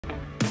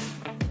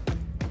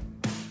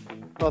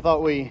So I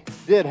thought we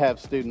did have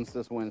students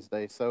this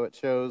Wednesday, so it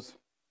shows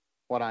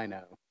what I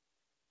know.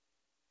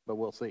 But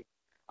we'll see.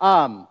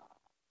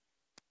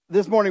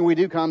 This morning we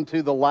do come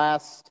to the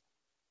last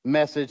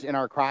message in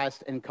our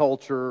Christ and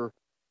Culture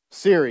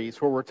series,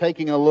 where we're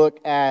taking a look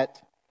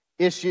at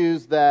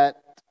issues that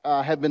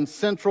have been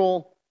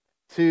central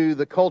to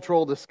the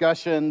cultural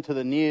discussion, to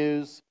the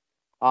news,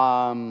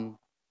 to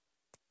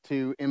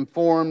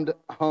informed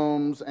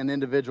homes and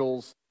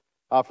individuals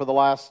for the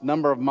last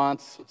number of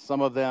months,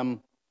 some of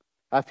them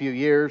a few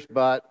years,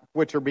 but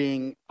which are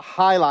being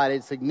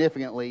highlighted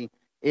significantly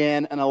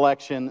in an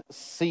election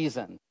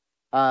season.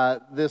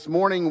 This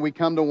morning we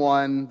come to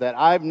one that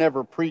I've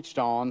never preached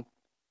on,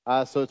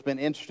 so it's been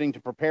interesting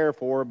to prepare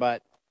for,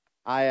 but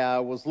I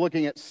was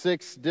looking at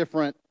 6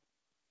 different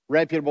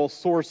reputable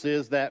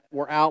sources that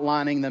were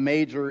outlining the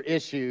major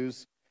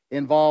issues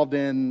involved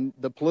in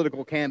the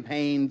political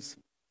campaigns,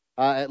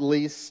 at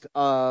least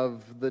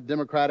of the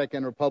Democratic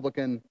and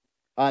Republican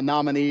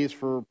nominees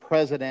for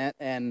president,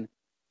 and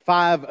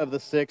 5 of the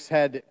 6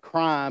 had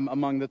crime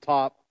among the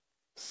top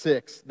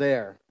 6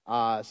 there.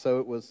 So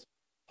it was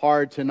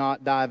hard to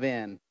not dive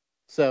in.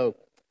 So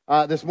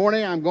this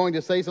morning I'm going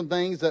to say some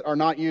things that are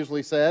not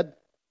usually said.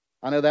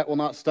 I know that will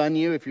not stun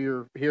you if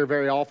you're here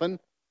very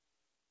often.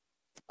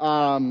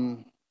 I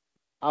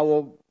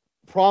will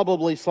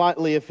probably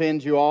slightly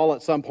offend you all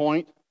at some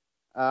point.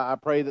 I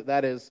pray that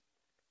that is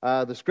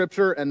the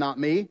Scripture and not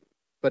me,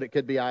 but it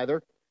could be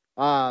either.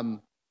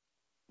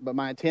 But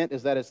my intent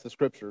is that it's the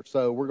Scripture.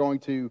 So we're going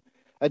to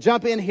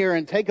jump in here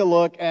and take a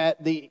look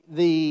at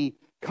the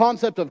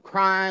concept of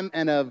crime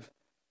and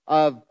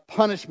of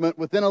punishment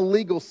within a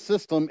legal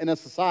system in a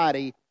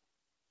society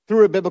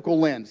through a biblical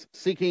lens,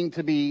 seeking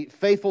to be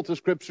faithful to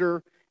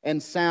Scripture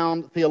and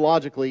sound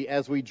theologically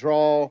as we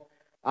draw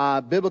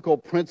biblical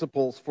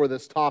principles for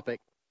this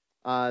topic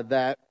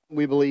that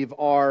we believe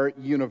are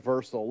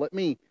universal. Let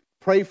me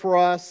pray for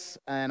us,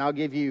 and I'll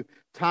give you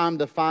time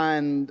to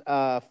find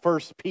 1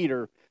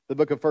 Peter, the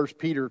book of 1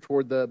 Peter,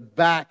 toward the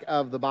back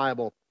of the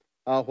Bible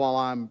while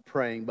I'm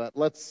praying. But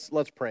let's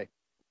pray.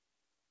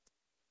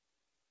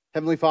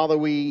 Heavenly Father,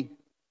 we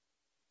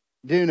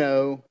do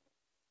know,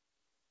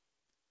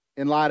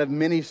 in light of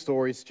many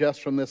stories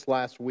just from this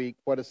last week,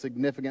 what a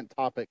significant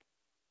topic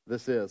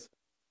this is.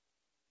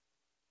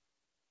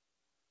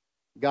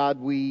 God,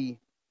 we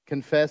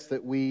confess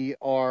that we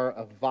are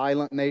a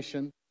violent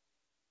nation.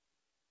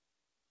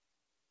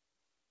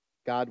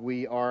 God,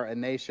 we are a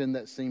nation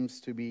that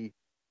seems to be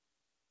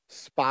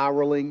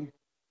spiraling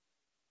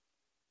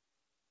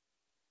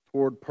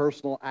toward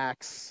personal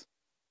acts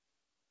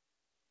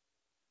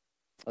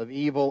of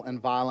evil and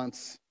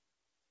violence.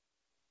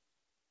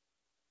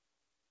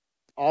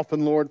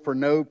 Often, Lord, for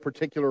no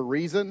particular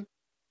reason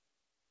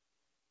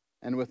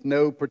and with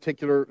no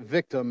particular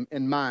victim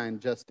in mind,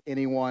 just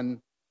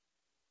anyone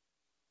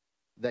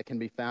that can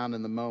be found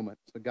in the moment.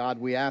 So God,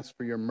 we ask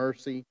for your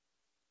mercy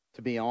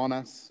to be on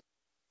us.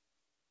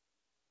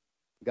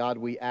 God,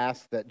 we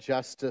ask that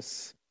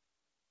justice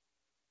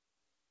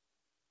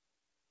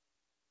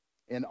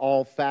in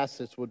all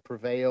facets would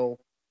prevail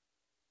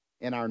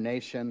in our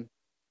nation.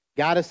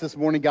 Guide us this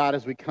morning, God,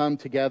 as we come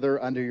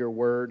together under your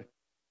word.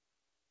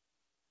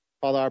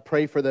 Father, I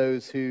pray for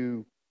those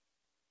who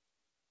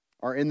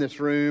are in this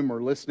room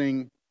or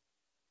listening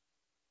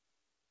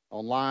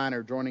online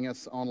or joining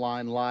us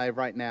online live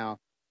right now,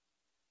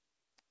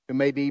 who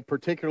may be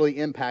particularly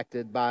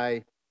impacted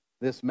by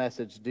this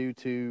message due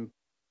to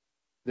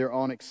their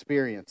own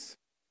experience.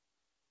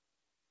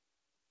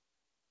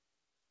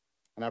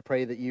 And I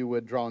pray that you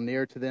would draw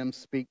near to them,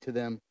 speak to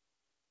them,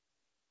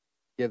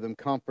 give them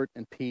comfort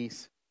and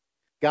peace.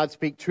 God,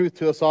 speak truth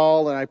to us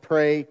all, and I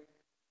pray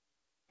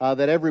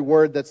that every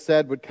word that's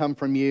said would come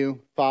from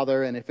you,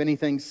 Father. And if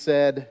anything's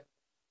said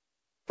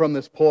from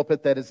this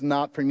pulpit that is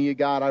not from you,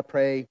 God, I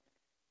pray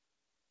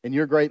in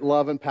your great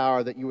love and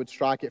power that you would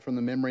strike it from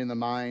the memory and the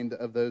mind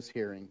of those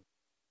hearing.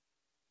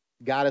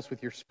 Guide us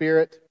with your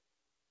Spirit.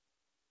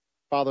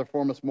 Father,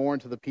 form us more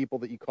into the people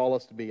that you call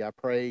us to be. I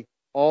pray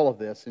all of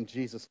this in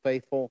Jesus'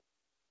 faithful,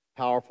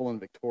 powerful, and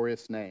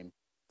victorious name.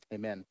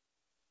 Amen.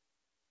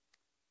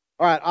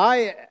 All right,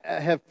 I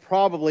have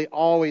probably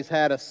always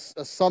had a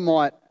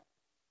somewhat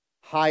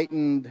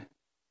heightened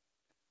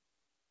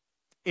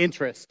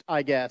interest,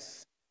 I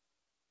guess,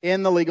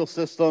 in the legal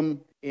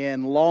system,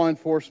 in law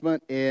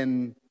enforcement,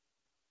 in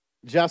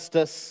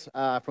justice.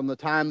 From the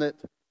time that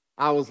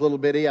I was little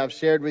bitty, I've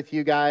shared with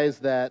you guys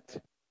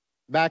that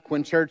back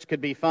when church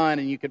could be fun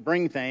and you could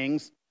bring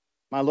things,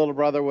 my little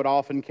brother would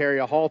often carry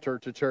a halter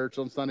to church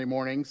on Sunday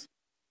mornings.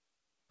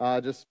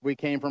 We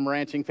came from a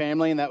ranching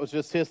family, and that was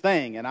just his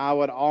thing. And I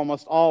would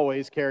almost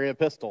always carry a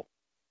pistol.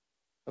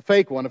 A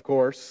fake one, of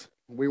course.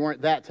 We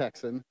weren't that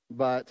Texan,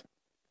 but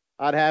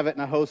I'd have it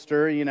in a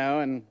holster,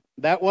 and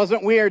that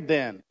wasn't weird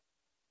then.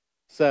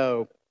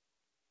 So,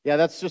 yeah,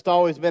 that's just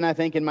always been, I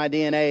think, in my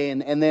DNA.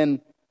 And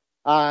then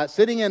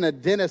sitting in a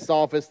dentist's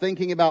office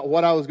thinking about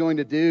what I was going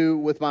to do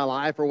with my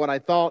life, or what I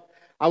thought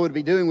I would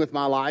be doing with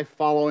my life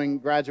following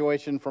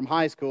graduation from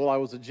high school. I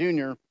was a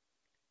junior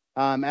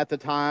at the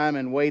time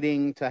and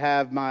waiting to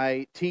have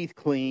my teeth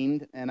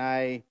cleaned, and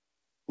I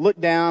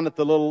looked down at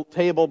the little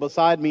table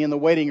beside me in the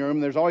waiting room.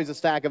 There's always a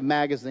stack of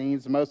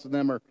magazines. Most of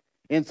them are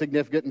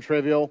insignificant and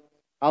trivial.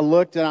 I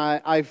looked and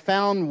I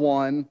found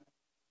one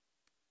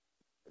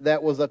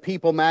that was a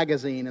People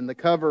magazine, and the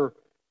cover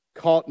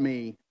caught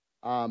me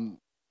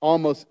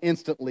almost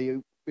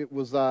instantly. It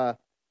was a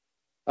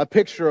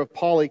picture of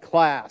Polly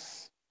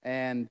Klaas,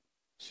 and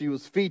she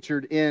was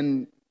featured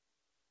in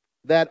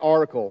that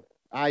article.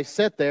 I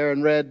sat there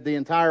and read the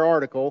entire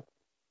article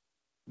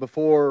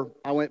before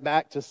I went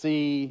back to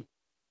see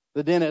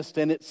the dentist,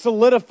 and it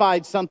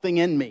solidified something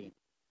in me,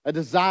 a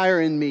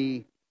desire in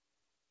me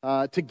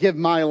to give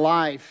my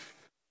life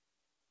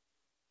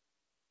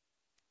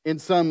in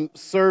some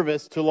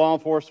service to law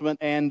enforcement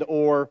and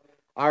or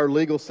our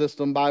legal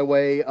system by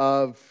way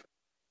of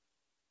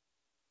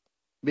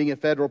being a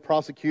federal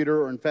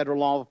prosecutor or in federal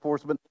law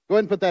enforcement. Go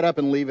ahead and put that up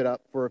and leave it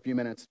up for a few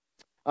minutes.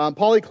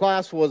 Polly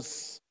Klaas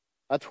was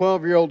a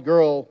 12-year-old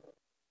girl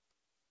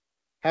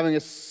having a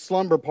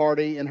slumber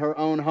party in her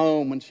own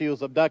home when she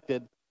was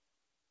abducted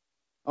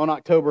on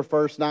October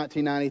 1st,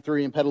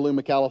 1993 in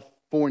Petaluma,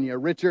 California.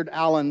 Richard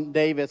Allen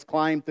Davis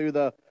climbed through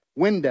the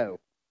window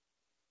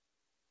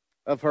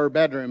of her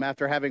bedroom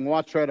after having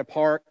watched her at a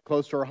park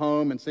close to her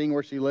home and seeing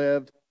where she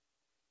lived.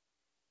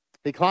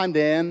 He climbed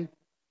in,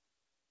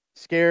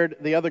 scared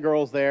the other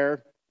girls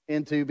there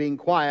into being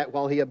quiet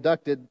while he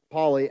abducted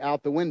Polly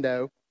out the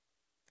window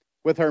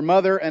with her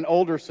mother and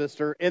older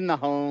sister in the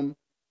home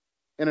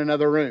in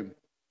another room.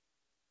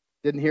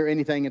 Didn't hear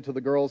anything until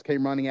the girls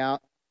came running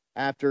out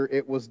after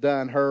it was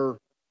done. Her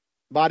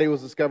body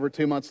was discovered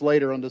 2 months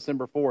later on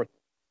December 4th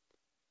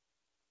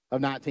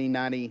of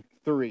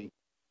 1993.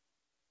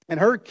 And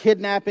her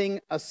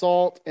kidnapping,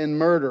 assault, and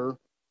murder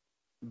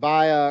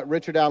by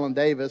Richard Allen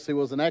Davis, who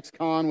was an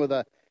ex-con with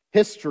a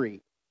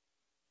history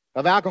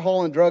of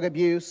alcohol and drug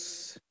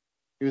abuse.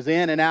 He was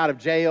in and out of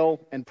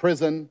jail and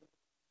prison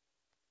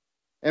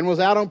and was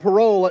out on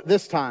parole at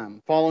this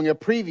time following a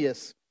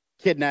previous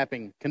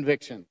kidnapping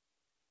conviction.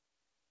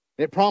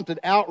 It prompted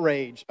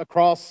outrage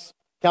across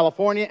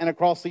California and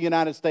across the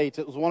United States.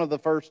 It was one of the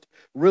first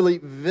really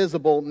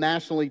visible,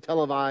 nationally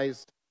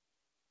televised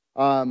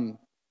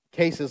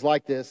cases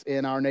like this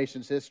in our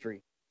nation's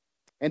history,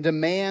 and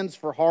demands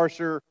for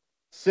harsher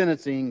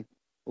sentencing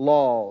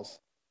laws.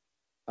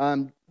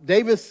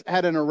 Davis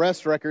had an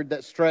arrest record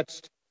that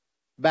stretched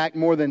back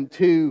more than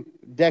 2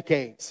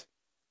 decades.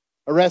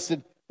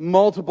 Arrested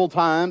multiple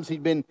times.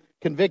 He'd been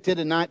convicted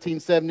in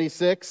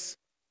 1976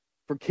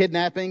 for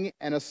kidnapping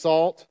and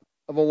assault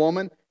of a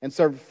woman and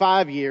served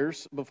 5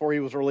 years before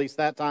he was released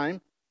that time.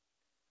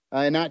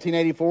 In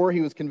 1984, he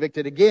was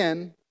convicted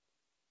again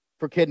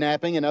for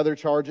kidnapping and other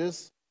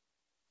charges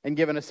and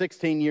given a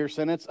 16-year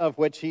sentence, of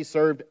which he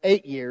served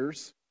 8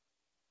 years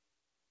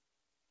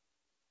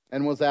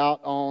and was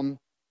out on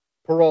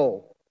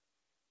parole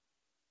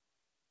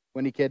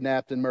when he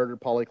kidnapped and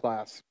murdered Polly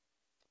Klaas.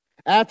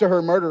 After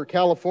her murder,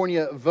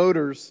 California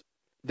voters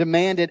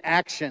demanded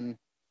action,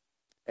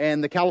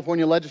 and the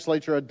California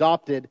legislature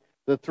adopted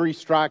the 3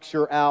 strikes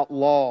you're out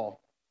law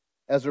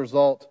as a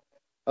result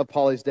of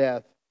Polly's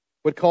death,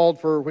 which called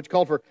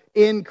for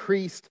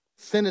increased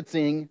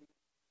sentencing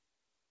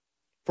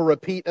for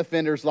repeat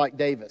offenders like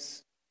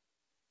Davis.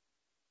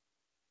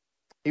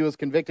 He was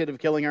convicted of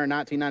killing her in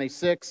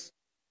 1996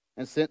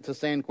 and sent to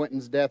San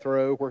Quentin's death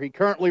row, where he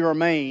currently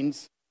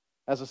remains,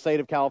 as the state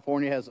of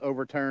California has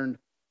overturned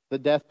the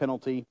death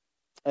penalty,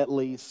 at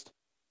least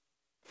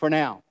for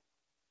now.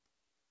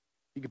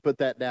 You can put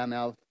that down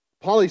now.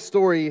 Polly's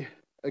story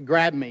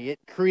grabbed me. It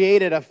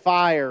created a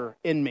fire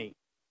in me.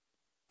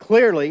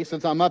 Clearly,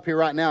 since I'm up here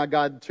right now,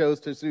 God chose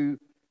to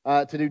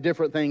do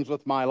different things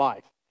with my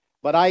life.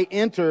 But I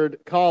entered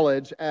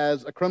college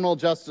as a criminal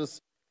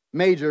justice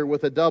major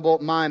with a double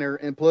minor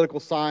in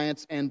political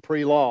science and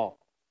pre-law.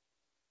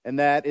 And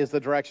that is the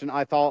direction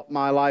I thought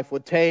my life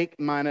would take,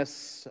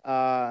 minus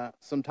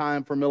some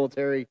time for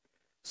military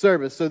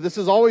service. So this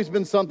has always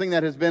been something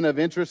that has been of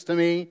interest to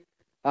me.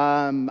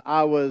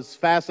 I was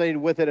fascinated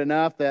with it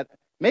enough that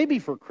maybe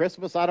for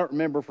Christmas, I don't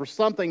remember, for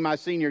something my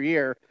senior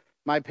year,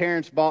 my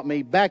parents bought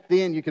me, back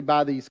then you could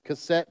buy these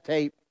cassette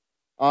tape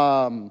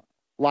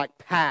like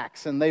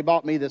packs, and they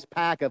bought me this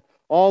pack of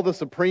all the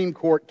Supreme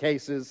Court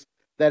cases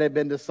that had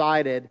been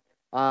decided,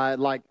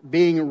 like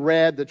being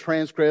read, the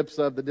transcripts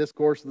of the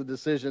discourse of the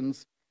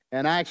decisions,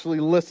 and I actually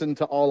listened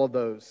to all of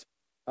those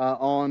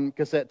on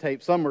cassette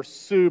tape. Some were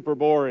super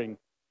boring,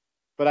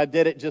 but I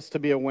did it just to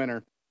be a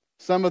winner.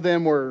 Some of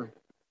them were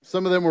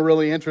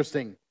really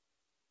interesting.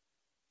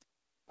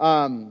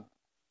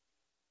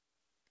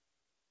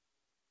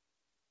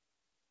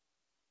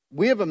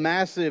 We have a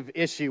massive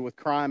issue with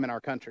crime in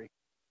our country.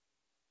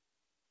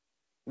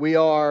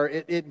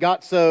 It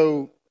got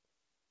so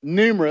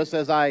numerous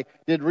as I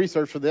did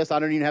research for this. I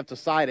don't even have to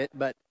cite it,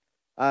 but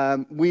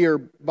we are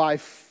by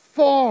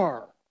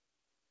far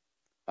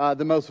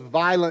the most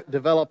violent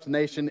developed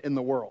nation in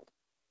the world.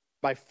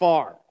 By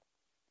far.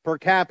 Per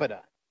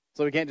capita.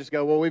 So we can't just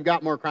go, well, we've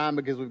got more crime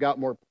because we've got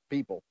more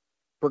people.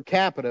 Per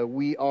capita,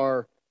 we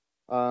are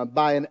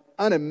by an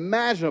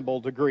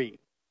unimaginable degree,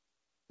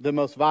 the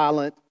most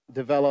violent,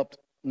 developed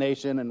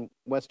nation and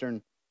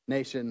Western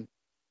nation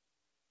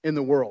in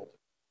the world,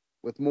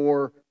 with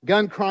more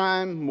gun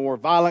crime, more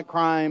violent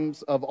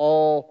crimes of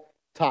all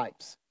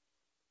types.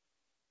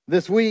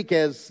 This week,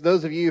 as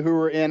those of you who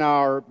were in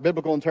our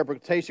biblical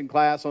interpretation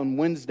class on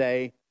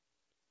Wednesday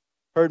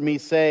heard me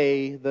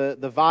say,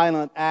 the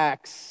violent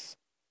acts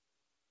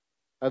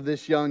of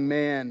this young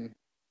man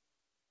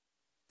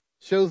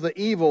shows the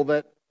evil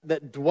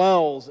that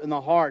dwells in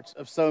the hearts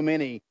of so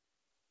many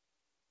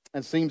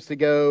and seems to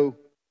go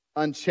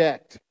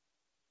unchecked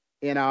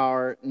in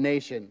our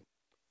nation.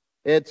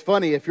 It's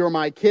funny, if you're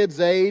my kid's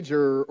age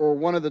or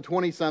one of the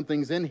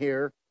 20-somethings in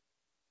here,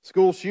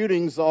 school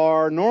shootings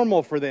are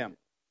normal for them.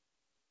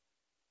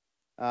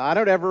 I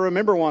don't ever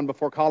remember one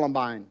before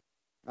Columbine.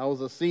 I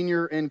was a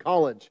senior in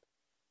college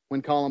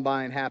when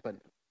Columbine happened.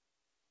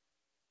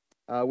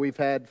 We've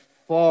had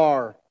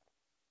far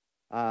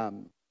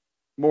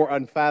more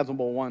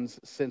unfathomable ones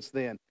since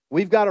then.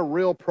 We've got a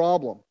real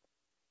problem.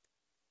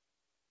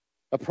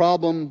 A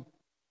problem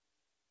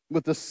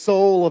with the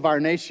soul of our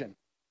nation.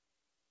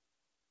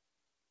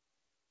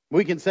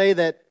 We can say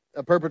that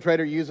a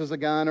perpetrator uses a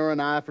gun or a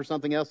knife or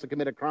something else to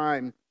commit a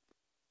crime,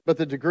 but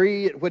the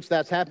degree at which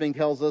that's happening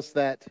tells us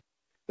that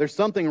there's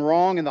something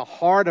wrong in the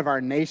heart of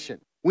our nation.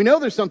 We know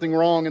there's something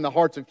wrong in the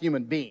hearts of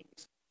human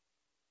beings,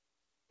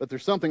 but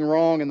there's something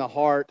wrong in the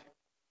heart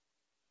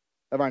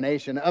of our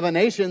nation, of a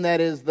nation that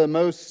is the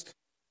most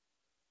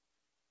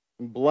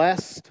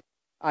blessed,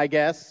 I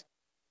guess,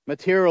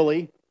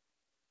 materially,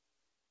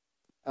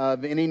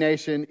 of any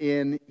nation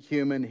in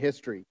human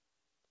history.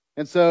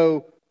 And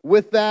so,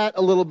 with that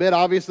a little bit,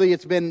 obviously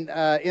it's been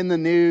in the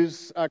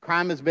news,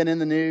 crime has been in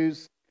the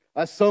news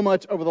so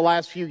much over the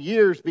last few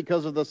years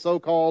because of the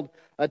so-called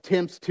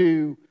attempts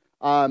to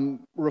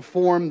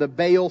reform the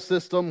bail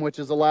system, which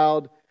has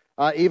allowed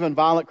even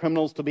violent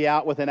criminals to be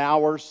out within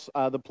hours.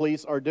 The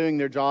police are doing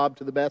their job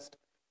to the best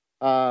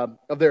of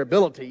their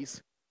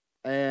abilities,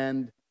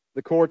 and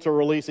the courts are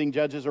releasing,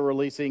 judges are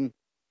releasing,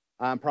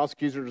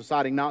 prosecutors are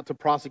deciding not to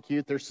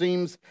prosecute. There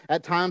seems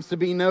at times to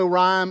be no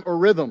rhyme or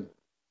rhythm.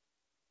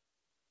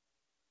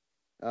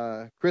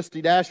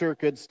 Christy Dasher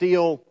could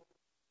steal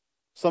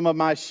some of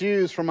my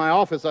shoes from my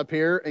office up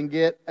here and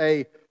get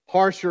a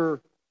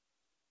harsher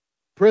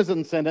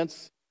prison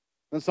sentence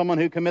than someone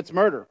who commits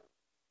murder.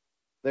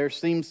 There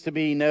seems to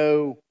be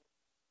no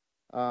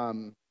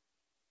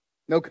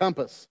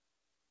compass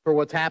for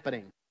what's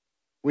happening.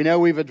 We know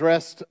we've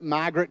addressed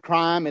migrant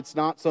crime. It's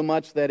not so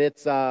much that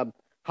it's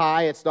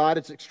high,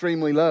 it's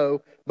extremely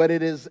low, but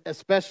it is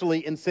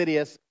especially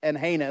insidious and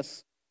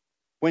heinous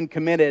when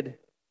committed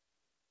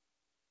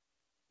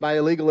by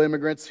illegal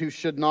immigrants who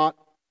should not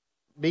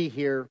be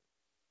here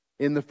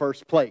in the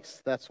first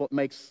place. That's what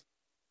makes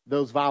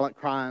those violent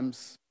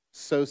crimes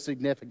so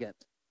significant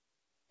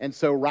and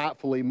so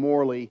rightfully,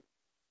 morally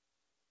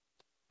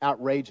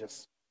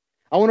outrageous.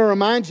 I want to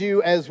remind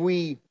you as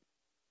we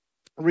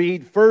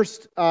read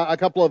first a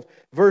couple of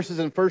verses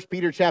in 1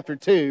 Peter chapter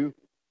 2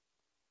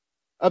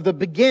 of the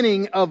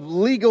beginning of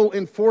legal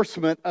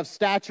enforcement of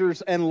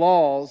statutes and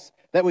laws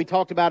that we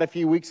talked about a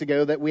few weeks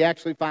ago that we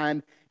actually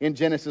find in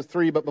Genesis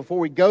 3. But before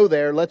we go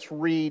there, let's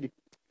read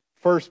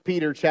 1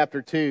 Peter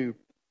chapter 2,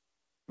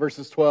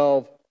 verses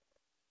 12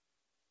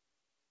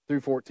 through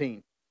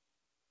 14.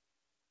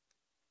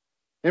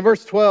 In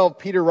verse 12,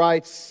 Peter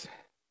writes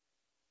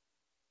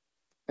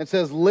and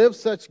says, "Live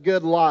such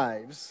good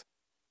lives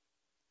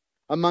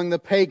among the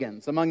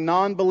pagans, among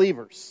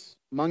non-believers,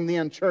 among the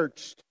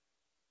unchurched,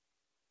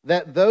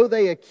 that though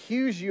they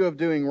accuse you of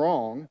doing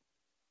wrong,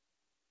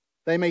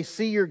 they may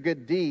see your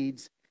good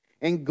deeds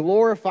and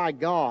glorify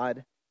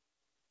God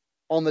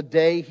on the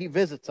day He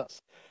visits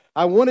us."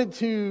 I wanted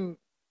to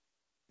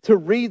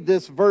read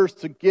this verse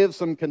to give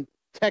some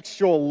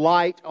contextual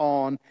light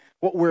on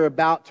what we're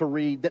about to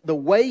read. That the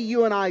way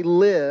you and I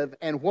live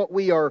and what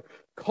we are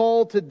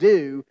called to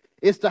do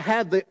is to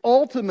have the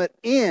ultimate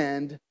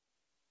end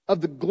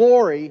of the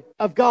glory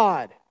of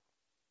God.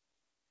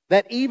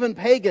 That even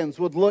pagans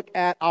would look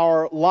at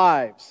our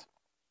lives.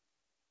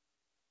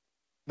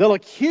 They'll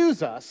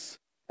accuse us,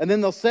 and then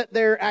they'll set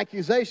their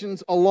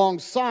accusations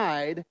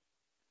alongside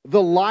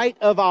the light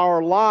of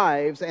our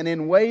lives and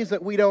in ways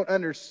that we don't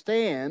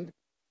understand.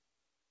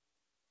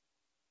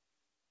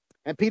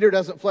 And Peter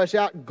doesn't flesh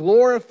out,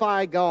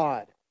 glorify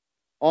God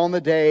on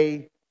the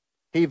day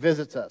He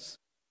visits us.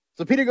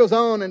 So Peter goes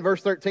on in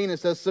verse 13 and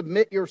says,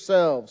 "Submit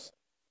yourselves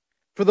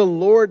for the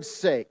Lord's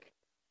sake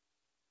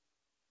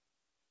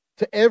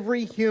to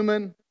every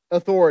human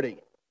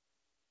authority."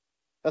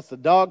 That's the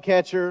dog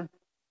catcher,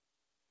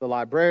 the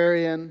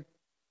librarian,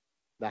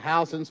 the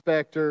house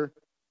inspector,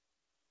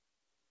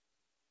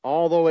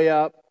 all the way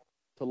up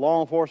to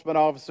law enforcement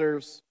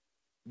officers,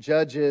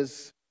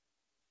 judges,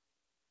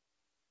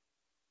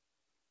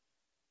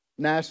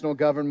 national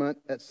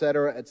government,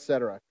 etc.,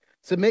 etc.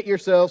 Submit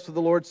yourselves to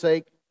the Lord's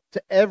sake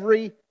to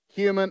every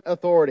human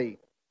authority,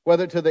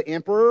 whether to the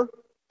emperor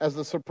as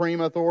the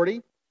supreme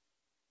authority,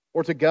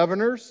 or to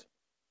governors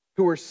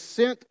who are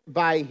sent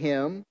by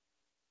him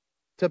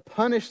to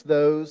punish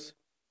those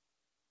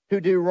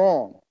who do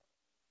wrong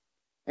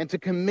and to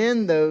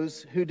commend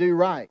those who do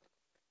right.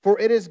 For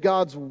it is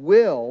God's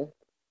will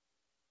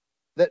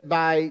that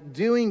by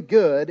doing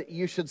good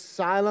you should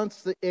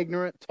silence the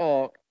ignorant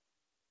talk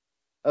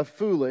of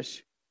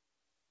foolish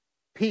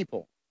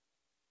people.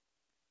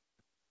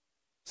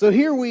 So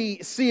here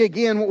we see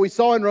again what we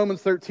saw in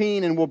Romans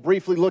 13, and we'll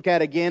briefly look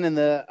at again in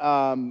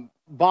the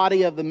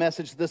body of the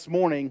message this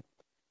morning.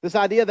 This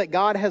idea that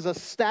God has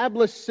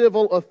established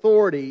civil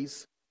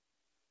authorities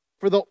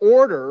for the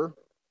order,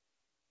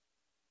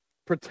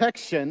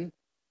 protection,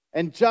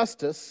 and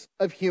justice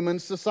of human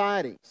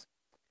societies.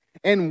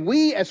 And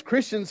we as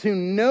Christians who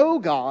know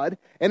God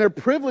and are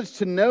privileged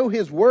to know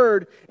His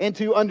Word and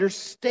to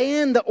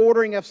understand the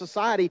ordering of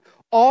society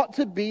ought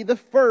to be the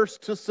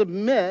first to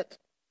submit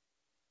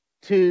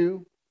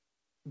to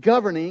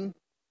governing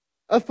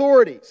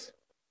authorities.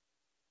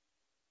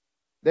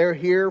 They're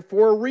here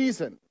for a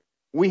reason.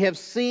 We have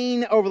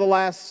seen over the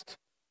last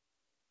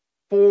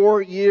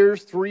 4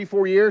 years,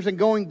 4 years, and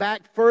going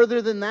back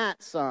further than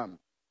that some,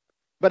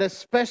 but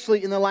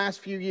especially in the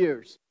last few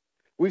years,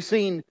 we've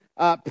seen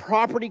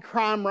property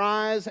crime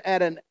rise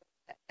at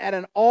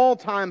an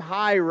all-time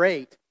high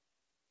rate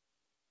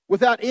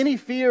without any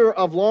fear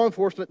of law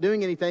enforcement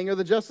doing anything or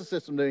the justice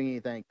system doing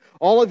anything.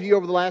 All of you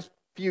over the last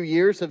few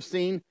years have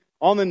seen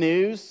on the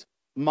news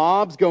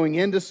mobs going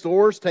into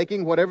stores,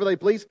 taking whatever they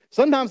please.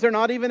 Sometimes they're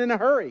not even in a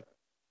hurry.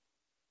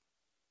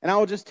 And I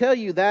will just tell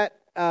you that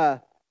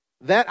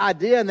that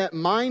idea and that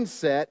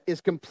mindset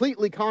is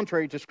completely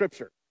contrary to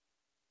Scripture,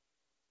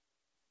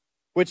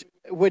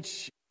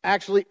 which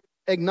actually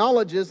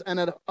acknowledges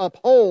and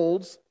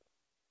upholds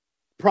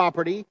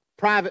property,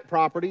 private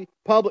property,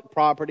 public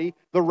property,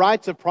 the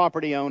rights of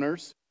property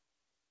owners.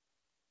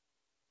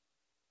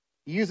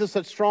 He uses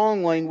such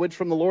strong language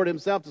from the Lord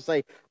Himself to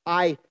say,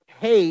 I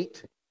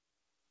hate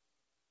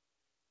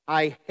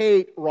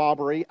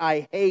robbery,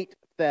 I hate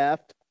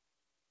theft.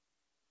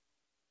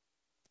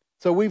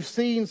 So we've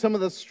seen some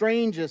of the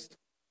strangest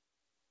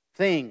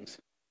things.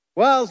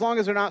 Well, as long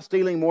as they're not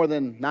stealing more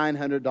than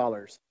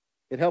 $900,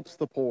 it helps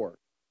the poor.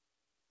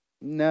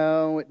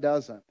 No, it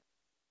doesn't.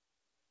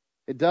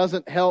 It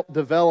doesn't help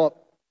develop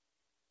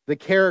the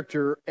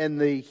character and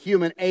the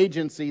human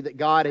agency that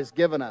God has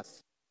given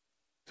us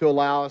to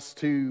allow us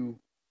to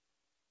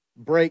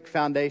break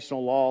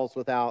foundational laws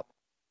without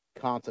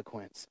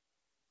consequence.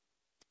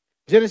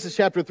 Genesis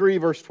chapter 3,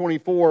 verse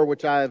 24,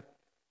 which I've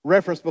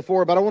referenced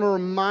before, but I want to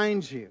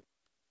remind you,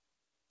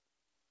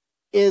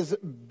 is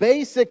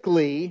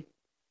basically,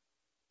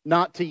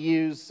 not to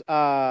use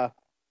a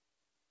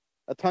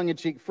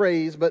tongue-in-cheek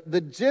phrase, but the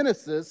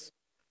genesis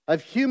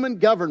of human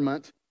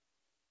government,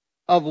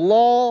 of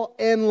law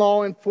and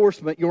law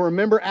enforcement. You'll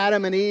remember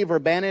Adam and Eve are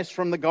banished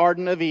from the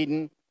Garden of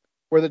Eden,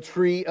 where the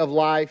tree of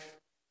life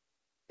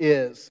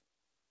is.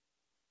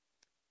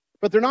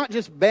 But they're not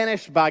just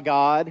banished by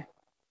God.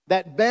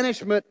 That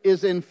banishment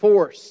is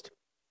enforced.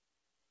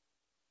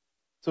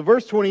 So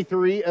verse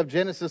 23 of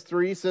Genesis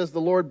 3 says, the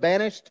Lord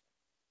banished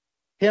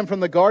him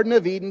from the Garden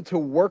of Eden to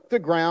work the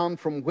ground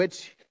from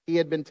which he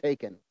had been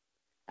taken.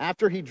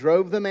 After he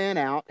drove the man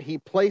out, he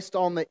placed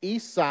on the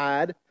east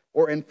side,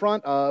 or in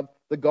front of,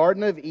 the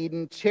Garden of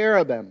Eden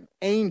cherubim,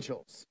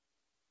 angels,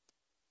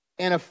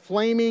 and a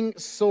flaming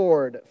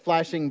sword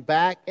flashing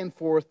back and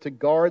forth to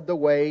guard the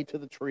way to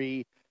the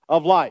tree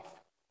of life.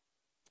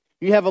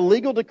 You have a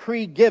legal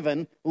decree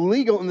given,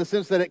 legal in the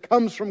sense that it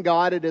comes from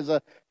God. It is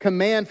a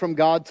command from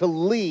God to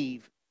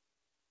leave,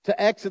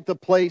 to exit the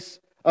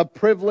place of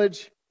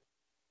privilege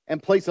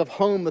and place of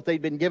home that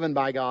they'd been given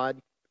by God,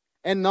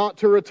 and not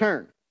to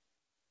return.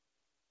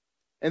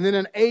 And then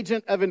an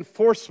agent of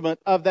enforcement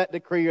of that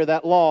decree or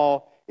that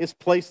law is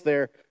placed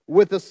there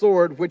with a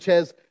sword, which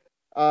has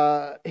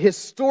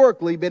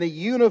historically been a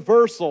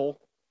universal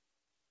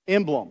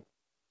emblem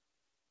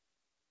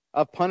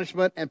of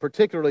punishment and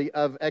particularly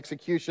of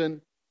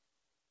execution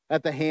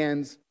at the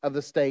hands of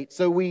the state.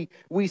 So we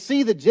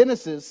see the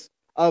genesis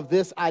of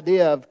this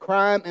idea of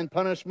crime and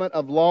punishment,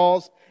 of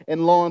laws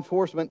and law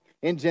enforcement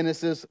in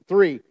Genesis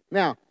 3.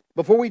 Now,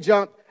 before we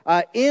jump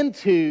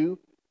into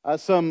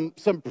some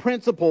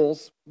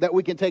principles that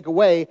we can take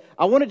away,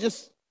 I want to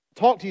just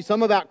talk to you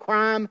some about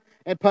crime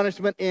and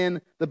punishment in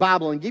the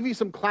Bible and give you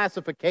some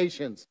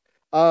classifications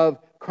of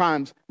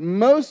crimes.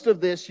 Most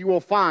of this you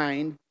will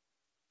find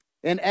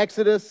in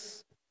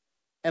Exodus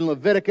and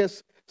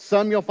Leviticus.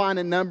 Some you'll find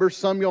in Numbers,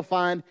 some you'll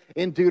find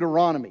in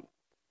Deuteronomy.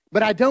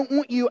 But I don't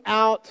want you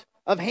out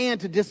of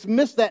hand to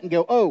dismiss that and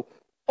go, oh,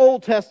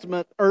 Old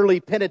Testament,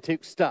 early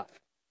Pentateuch stuff.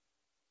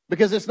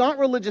 Because it's not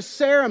religious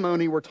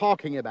ceremony we're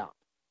talking about.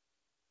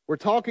 We're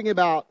talking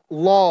about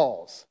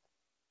laws.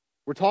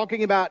 We're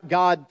talking about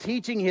God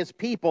teaching His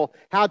people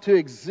how to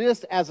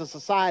exist as a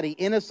society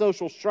in a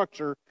social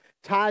structure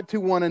tied to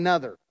one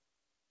another.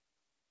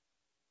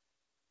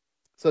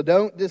 So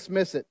don't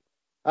dismiss it.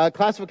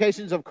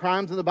 Classifications of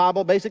crimes in the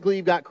Bible. Basically,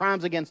 you've got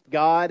crimes against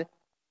God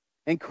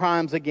and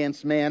crimes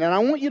against man. And I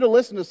want you to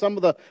listen to some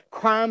of the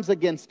crimes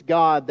against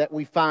God that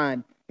we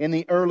find in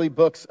the early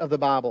books of the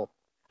Bible.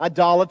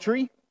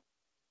 Idolatry,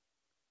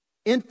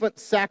 infant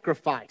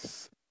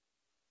sacrifice.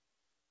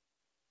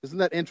 Isn't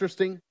that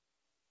interesting?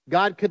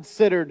 God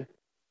considered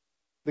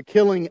the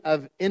killing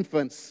of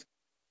infants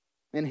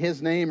in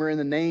His name or in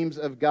the names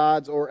of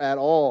gods or at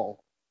all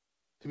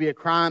to be a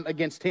crime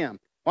against Him.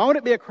 Why would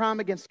it be a crime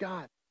against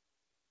God?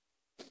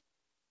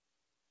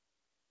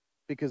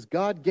 Because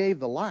God gave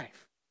the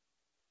life.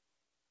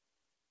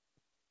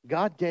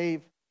 God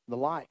gave the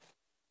life.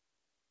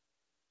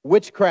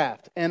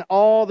 Witchcraft and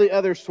all the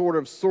other sort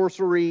of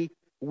sorcery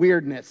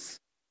weirdness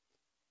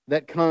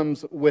that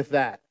comes with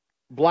that.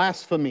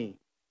 Blasphemy,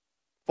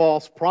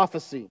 false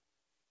prophecy,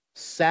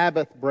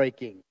 Sabbath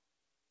breaking,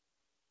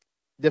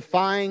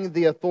 defying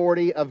the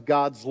authority of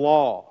God's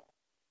law.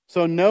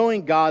 So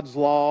knowing God's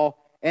law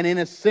and in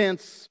a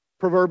sense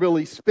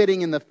proverbially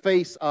spitting in the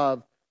face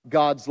of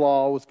God's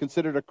law was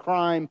considered a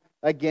crime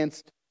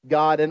against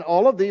God, and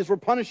all of these were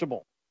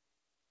punishable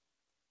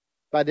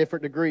by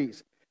different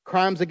degrees.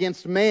 Crimes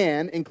against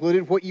man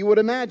included what you would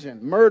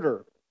imagine: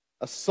 murder,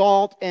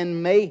 assault,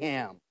 and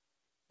mayhem.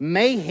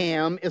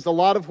 Mayhem is a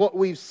lot of what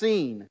we've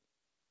seen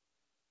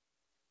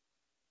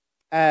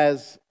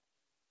as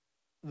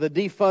the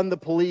defund the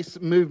police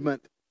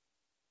movement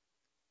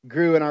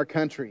grew in our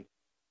country.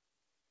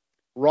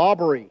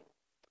 Robbery.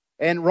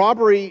 And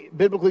robbery,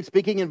 biblically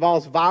speaking,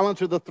 involves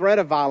violence or the threat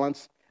of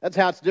violence. That's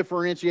how it's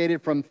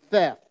differentiated from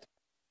theft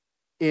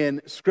in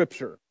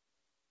Scripture.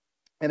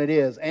 And it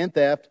is. And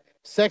theft.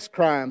 Sex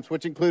crimes,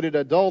 which included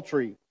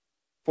adultery,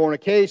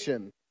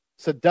 fornication,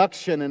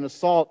 seduction and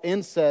assault,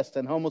 incest,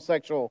 and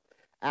homosexual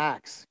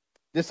acts.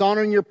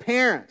 Dishonoring your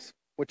parents,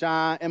 which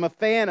I am a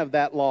fan of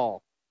that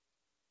law.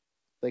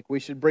 I think we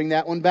should bring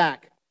that one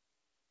back.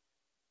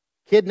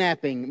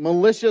 Kidnapping,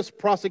 malicious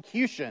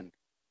prosecution,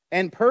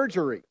 and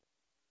perjury.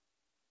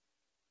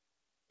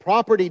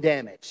 Property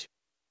damage.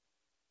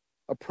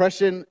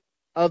 Oppression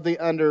of the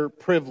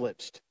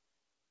underprivileged.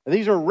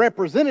 These are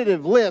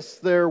representative lists.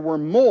 There were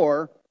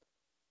more,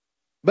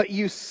 but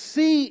you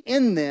see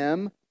in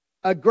them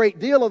a great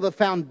deal of the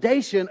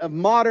foundation of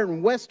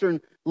modern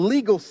Western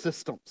legal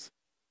systems,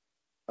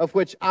 of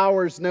which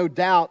ours, no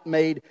doubt,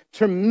 made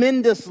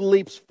tremendous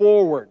leaps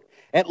forward,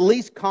 at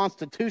least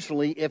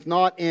constitutionally, if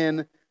not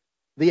in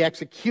the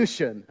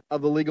execution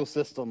of the legal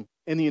system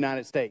in the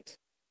United States.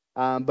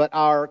 But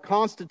our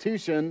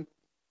Constitution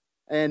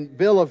and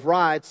Bill of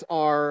Rights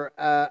are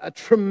a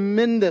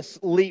tremendous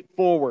leap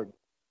forward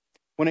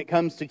when it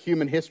comes to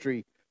human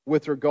history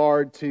with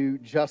regard to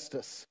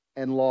justice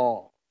and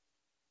law.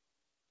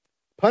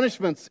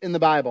 Punishments in the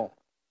Bible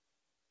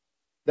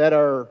that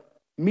are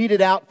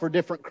meted out for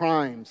different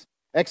crimes: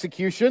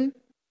 execution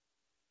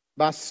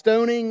by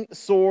stoning,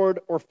 sword,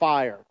 or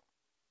fire.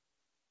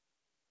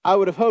 I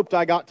would have hoped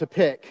I got to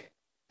pick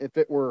if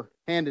it were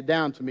handed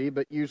down to me,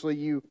 but usually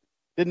you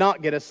did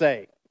not get a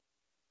say.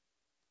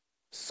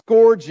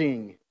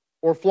 Scourging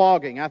or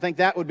flogging. I think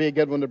that would be a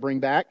good one to bring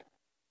back.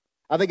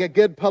 I think a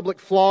good public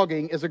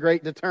flogging is a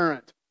great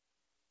deterrent,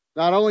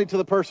 not only to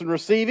the person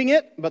receiving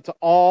it, but to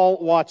all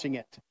watching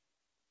it.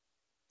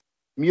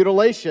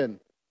 Mutilation.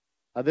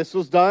 This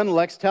was done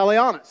lex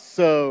talionis.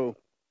 So,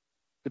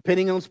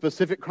 depending on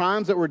specific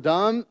crimes that were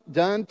done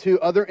to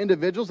other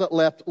individuals that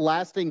left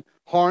lasting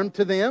harm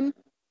to them,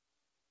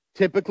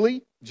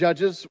 typically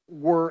judges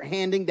were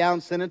handing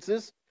down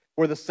sentences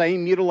where the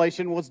same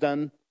mutilation was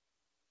done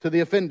to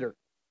the offender.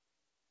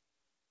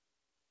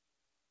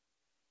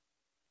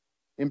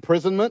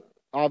 Imprisonment,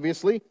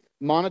 obviously.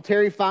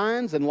 Monetary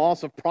fines and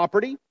loss of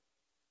property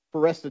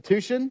for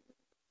restitution.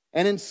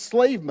 And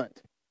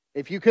enslavement.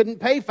 If you couldn't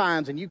pay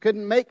fines and you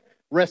couldn't make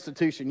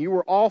restitution, you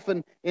were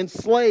often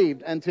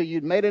enslaved until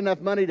you'd made enough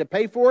money to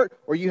pay for it,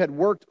 or you had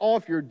worked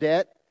off your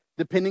debt,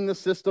 depending the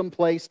system,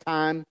 place,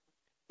 time,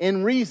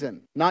 and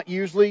reason. Not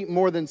usually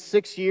more than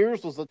 6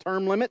 years was the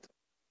term limit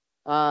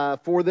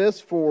for this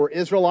for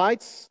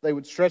Israelites. They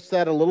would stretch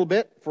that a little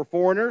bit for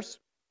foreigners.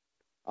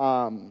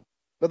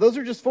 But those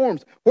are just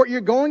forms. What you're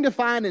going to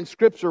find in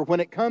Scripture when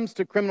it comes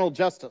to criminal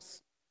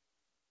justice,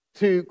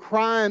 to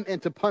crime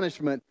and to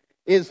punishment,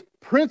 is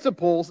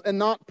principles and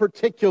not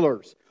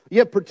particulars. You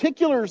have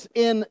particulars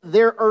in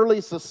their early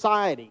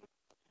society.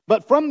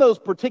 But from those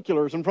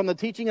particulars and from the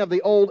teaching of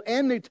the Old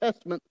and New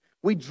Testament,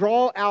 we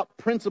draw out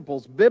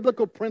principles,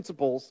 biblical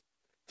principles,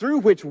 through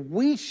which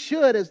we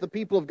should, as the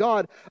people of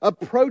God,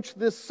 approach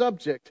this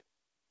subject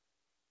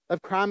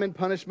of crime and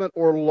punishment,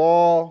 or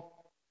law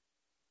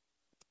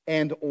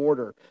and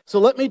order. So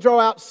let me draw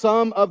out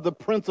some of the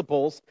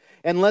principles,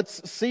 and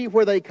let's see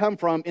where they come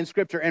from in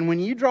Scripture. And when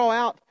you draw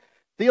out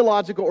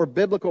theological or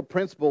biblical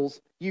principles,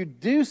 you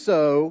do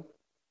so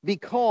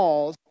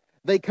because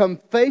they come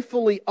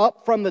faithfully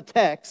up from the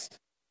text.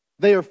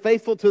 They are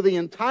faithful to the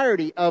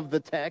entirety of the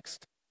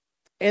text,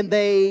 and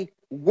they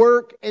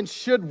work and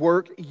should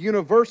work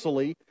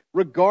universally,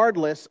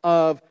 regardless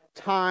of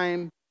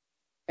time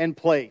and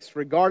place,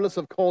 regardless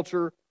of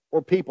culture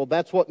or people.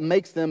 That's what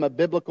makes them a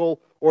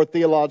biblical or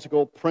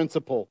theological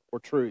principle or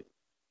truth.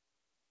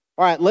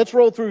 All right, let's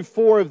roll through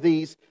 4 of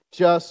these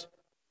just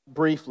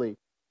briefly.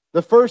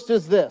 The first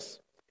is this: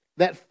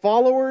 that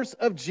followers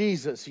of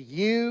Jesus,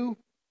 you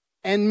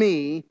and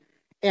me,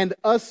 And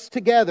us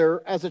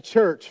together as a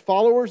church,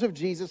 followers of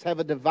Jesus, have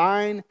a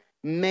divine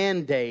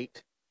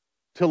mandate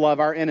to love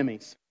our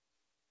enemies.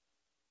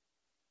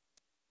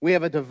 We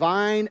have a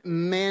divine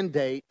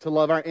mandate to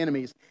love our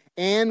enemies.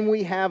 And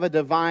we have a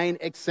divine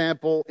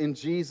example in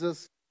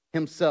Jesus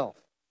himself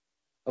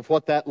of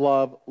what that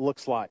love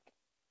looks like.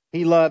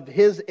 He loved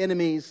his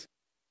enemies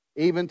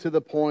even to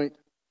the point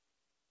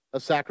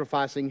of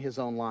sacrificing his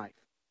own life.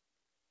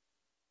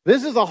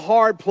 This is a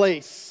hard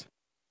place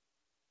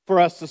for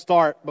us to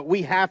start, but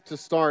we have to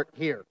start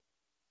here.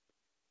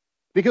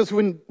 Because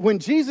when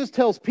Jesus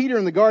tells Peter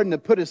in the garden to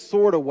put his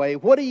sword away,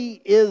 what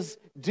he is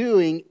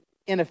doing,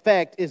 in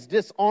effect, is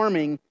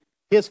disarming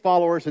his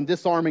followers and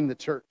disarming the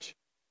church.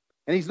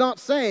 And he's not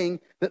saying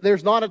that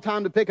there's not a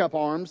time to pick up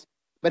arms,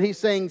 but he's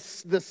saying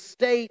the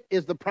state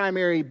is the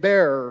primary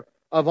bearer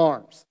of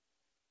arms.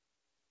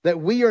 That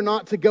we are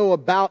not to go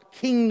about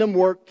kingdom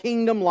work,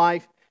 kingdom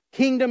life,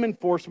 kingdom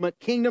enforcement,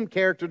 kingdom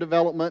character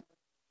development,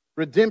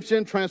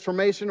 redemption,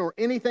 transformation, or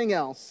anything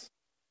else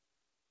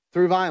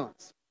through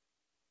violence.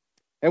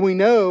 And we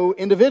know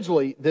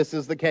individually this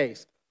is the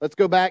case. Let's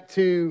go back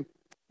to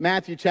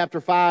Matthew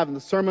chapter 5 and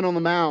the Sermon on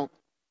the Mount.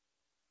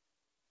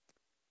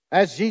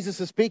 As Jesus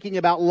is speaking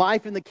about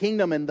life in the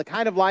kingdom and the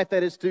kind of life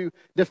that is to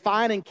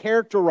define and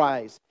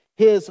characterize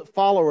his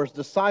followers,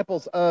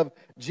 disciples of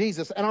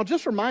Jesus. And I'll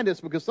just remind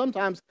us, because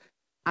sometimes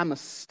I'm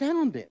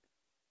astounded.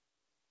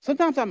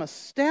 Sometimes I'm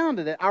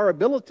astounded at our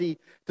ability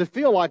to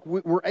feel like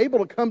we're able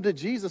to come to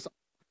Jesus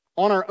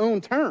on our own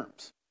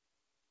terms.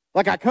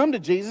 Like I come to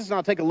Jesus and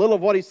I'll take a little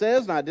of what he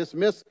says and I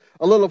dismiss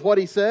a little of what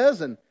he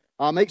says and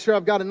I'll make sure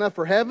I've got enough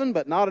for heaven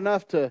but not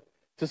enough to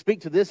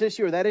speak to this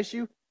issue or that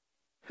issue.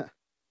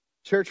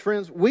 Church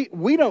friends,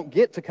 we don't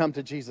get to come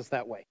to Jesus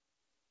that way.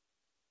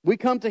 We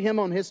come to him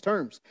on his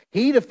terms.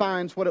 He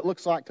defines what it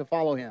looks like to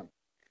follow him.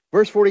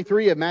 Verse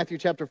 43 of Matthew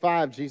chapter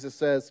 5, Jesus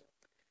says,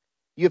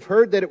 "You've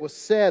heard that it was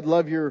said,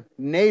 love your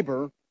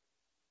neighbor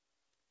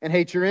and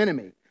hate your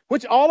enemy,"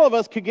 which all of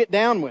us could get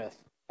down with.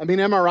 I mean,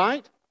 am I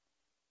right?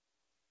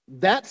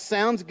 That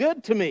sounds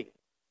good to me.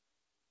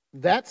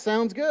 That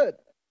sounds good.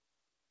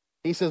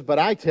 He says, but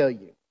I tell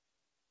you,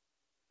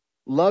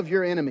 love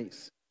your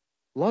enemies.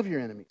 Love your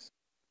enemies.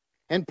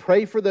 And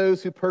pray for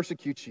those who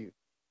persecute you,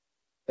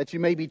 that you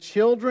may be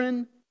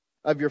children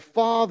of your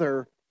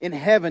Father in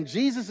heaven.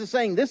 Jesus is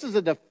saying this is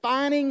a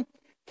defining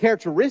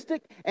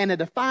characteristic and a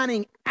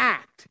defining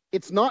act.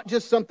 It's not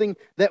just something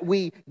that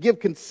we give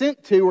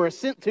consent to or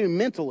assent to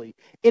mentally.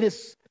 It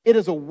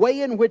is a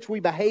way in which we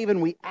behave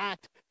and we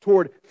act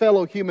toward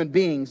fellow human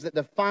beings that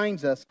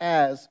defines us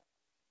as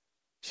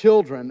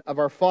children of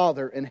our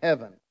Father in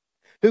heaven,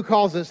 who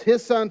causes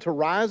his sun to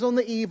rise on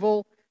the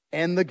evil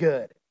and the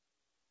good,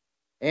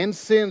 and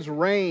sends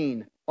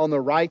rain on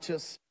the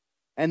righteous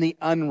and the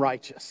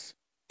unrighteous.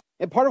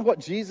 And part of what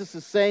Jesus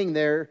is saying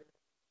there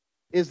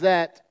is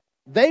that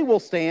they will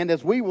stand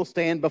as we will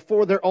stand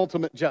before their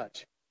ultimate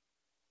judge.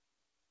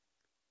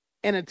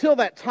 And until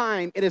that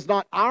time, it is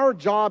not our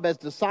job as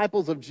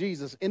disciples of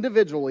Jesus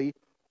individually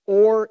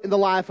or in the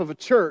life of a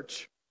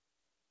church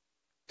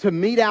to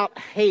mete out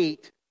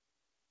hate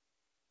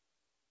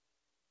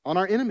on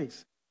our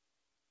enemies.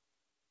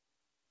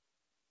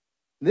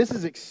 This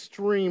is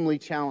extremely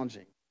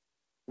challenging.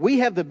 We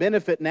have the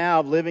benefit now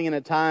of living in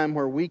a time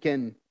where we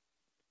can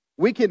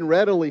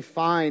readily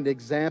find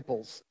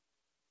examples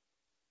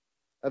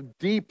of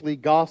deeply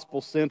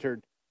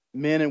gospel-centered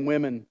men and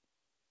women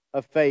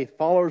of faith,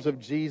 followers of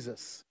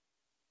Jesus,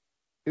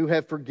 who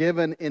have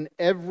forgiven in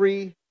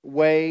every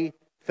way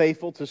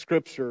faithful to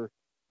Scripture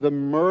the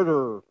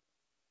murderer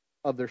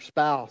of their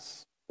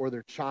spouse or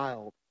their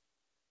child,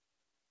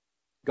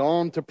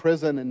 gone to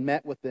prison and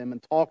met with them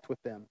and talked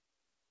with them,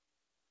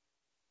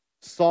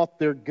 sought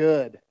their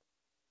good.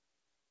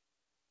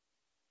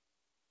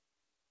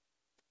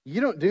 You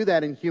don't do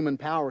that in human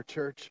power,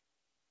 church.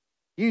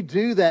 You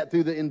do that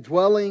through the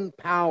indwelling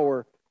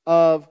power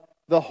of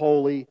the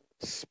Holy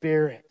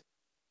Spirit.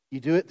 You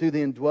do it through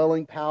the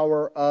indwelling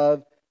power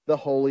of the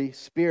Holy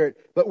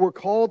Spirit. But we're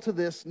called to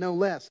this no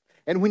less.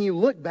 And when you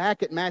look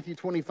back at Matthew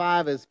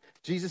 25, as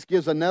Jesus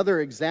gives another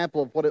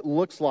example of what it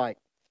looks like,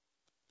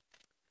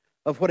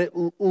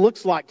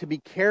 to be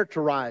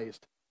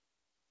characterized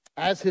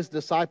as his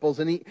disciples.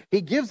 And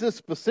he gives this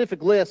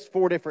specific list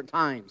 4 different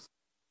times.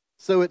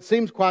 So it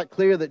seems quite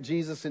clear that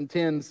Jesus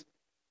intends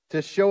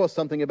to show us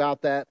something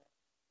about that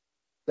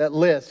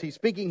list. He's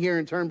speaking here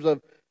in terms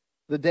of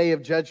the day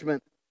of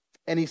judgment.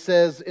 And he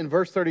says in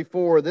verse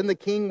 34, "Then the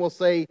king will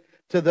say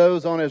to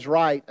those on his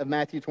right," of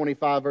Matthew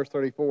 25, verse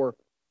 34,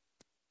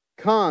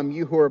 "Come,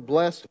 you who are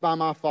blessed by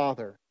my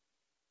Father.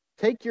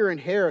 Take your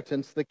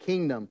inheritance, the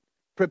kingdom,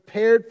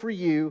 prepared for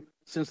you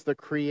since the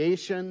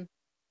creation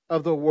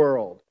of the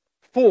world.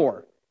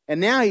 For," and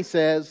now he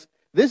says,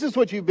 "this is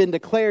what you've been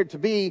declared to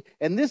be,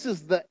 and this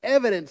is the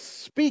evidence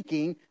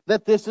speaking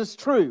that this is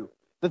true,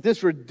 that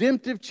this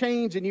redemptive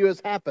change in you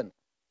has happened.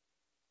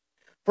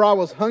 For I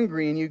was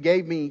hungry, and you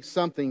gave me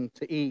something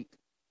to eat.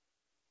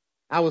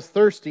 I was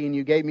thirsty, and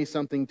you gave me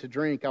something to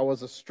drink. I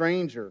was a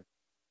stranger,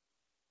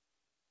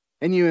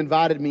 and you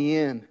invited me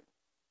in.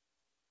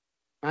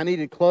 I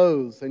needed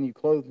clothes, and you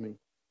clothed me.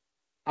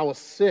 I was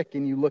sick,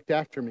 and you looked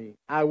after me.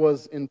 I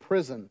was in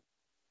prison,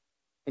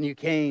 and you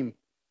came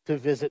to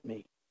visit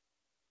me.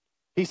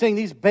 He's saying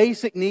these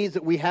basic needs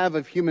that we have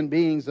of human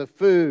beings, of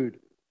food,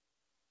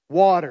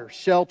 water,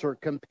 shelter,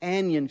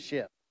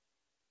 companionship,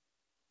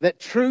 that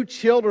true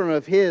children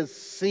of His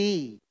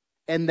see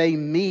and they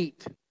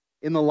meet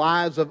in the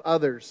lives of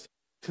others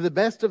to the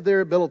best of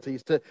their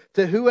abilities,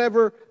 to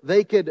whoever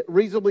they could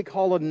reasonably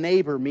call a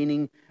neighbor,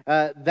 meaning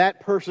that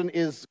person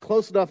is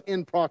close enough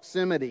in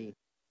proximity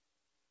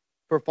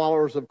for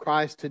followers of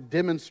Christ to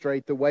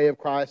demonstrate the way of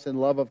Christ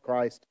and love of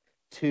Christ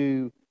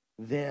to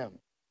them.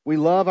 We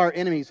love our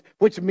enemies,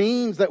 which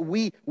means that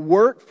we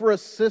work for a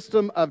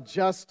system of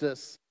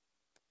justice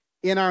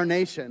in our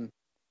nation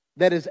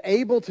that is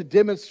able to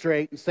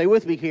demonstrate, and stay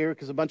with me here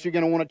because a bunch of you are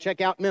going to want to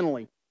check out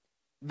mentally,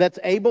 that's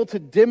able to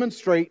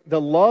demonstrate the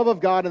love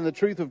of God and the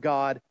truth of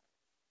God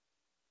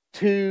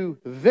to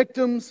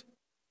victims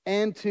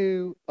and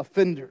to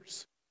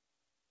offenders.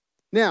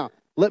 Now,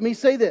 let me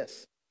say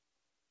this,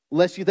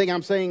 lest you think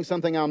I'm saying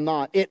something I'm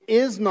not. It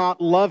is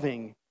not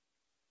loving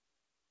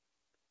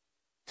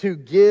to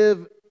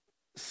give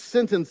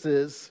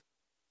sentences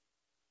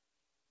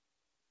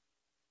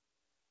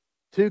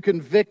to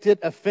convicted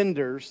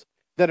offenders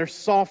that are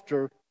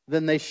softer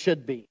than they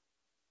should be.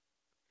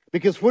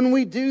 Because when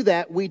we do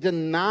that, we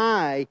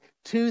deny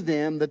to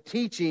them the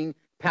teaching,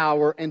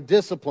 power, and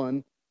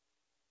discipline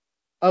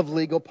of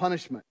legal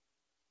punishment.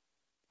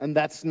 And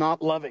that's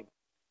not loving.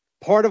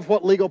 Part of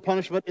what legal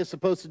punishment is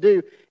supposed to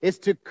do is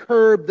to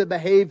curb the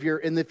behavior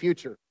in the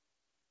future.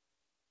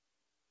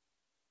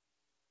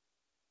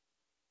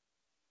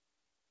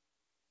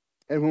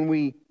 And when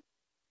we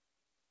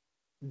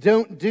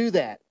don't do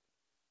that,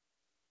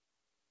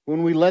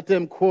 when we let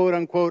them quote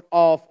unquote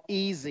off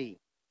easy,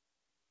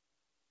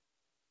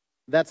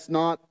 that's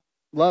not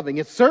loving.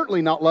 It's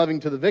certainly not loving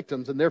to the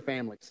victims and their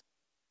families.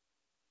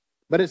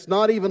 But it's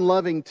not even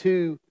loving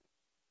to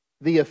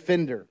the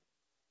offender.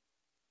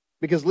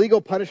 Because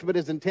legal punishment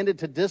is intended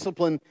to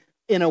discipline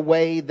in a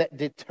way that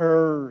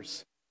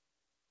deters.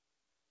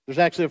 There's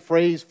actually a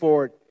phrase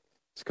for it.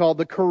 It's called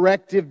the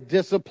corrective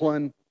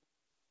discipline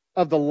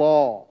of the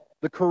law.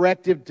 The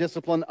corrective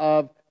discipline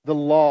of the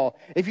law.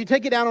 If you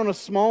take it down on a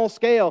small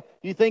scale,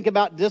 you think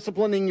about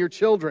disciplining your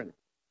children.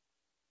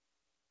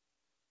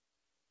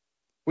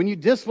 When you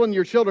discipline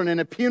your children in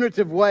a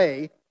punitive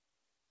way,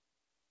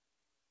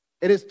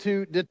 it is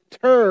to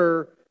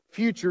deter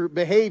future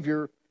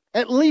behavior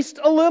at least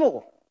a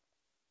little.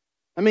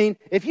 I mean,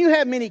 if you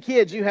have many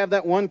kids, you have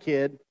that one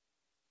kid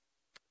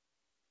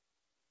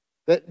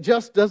that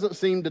just doesn't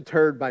seem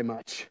deterred by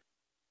much.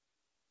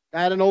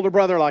 I had an older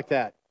brother like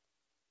that.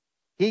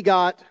 He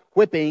got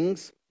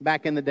whippings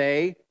back in the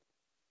day,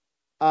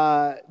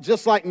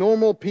 just like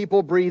normal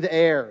people breathe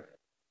air.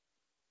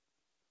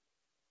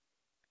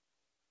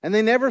 And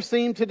they never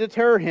seemed to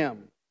deter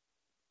him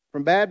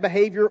from bad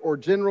behavior or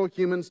general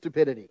human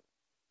stupidity.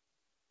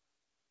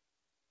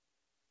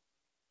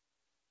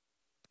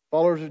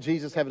 Followers of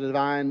Jesus have a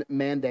divine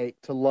mandate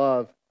to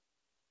love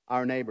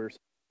our neighbors.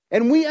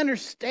 And we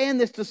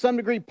understand this to some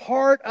degree.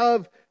 Part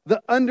of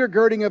the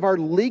undergirding of our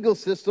legal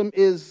system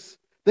is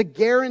the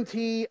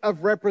guarantee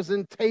of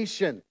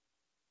representation,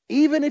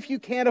 even if you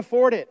can't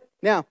afford it.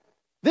 Now,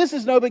 this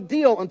is no big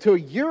deal until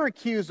you're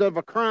accused of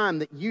a crime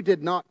that you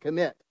did not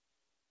commit.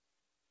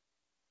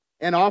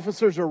 And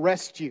officers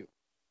arrest you,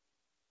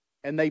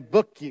 and they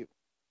book you,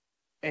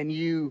 and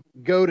you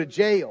go to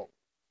jail.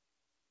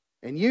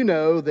 And you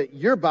know that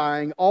you're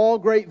buying all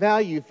great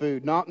value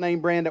food, not name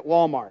brand at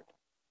Walmart.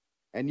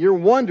 And you're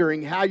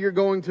wondering how you're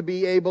going to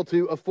be able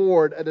to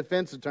afford a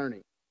defense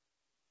attorney.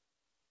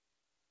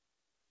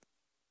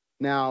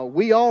 Now,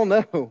 we all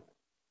know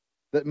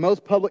that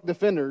most public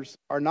defenders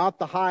are not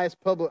the highest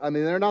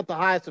they're not the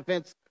highest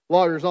defense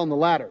lawyers on the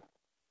ladder.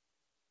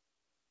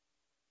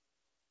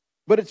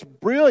 But it's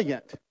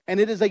brilliant,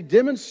 and it is a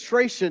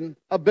demonstration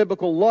of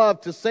biblical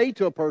love to say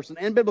to a person,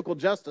 and biblical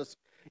justice,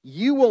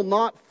 you will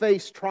not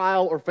face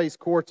trial or face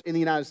courts in the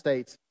United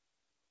States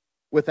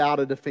without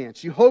a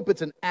defense. You hope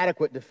it's an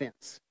adequate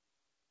defense.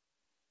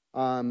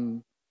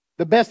 The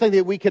best thing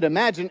that we could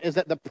imagine is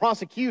that the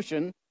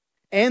prosecution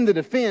and the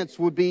defense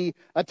would be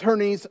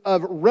attorneys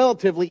of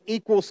relatively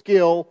equal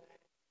skill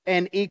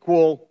and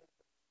equal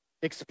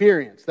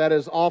experience. That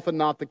is often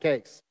not the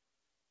case.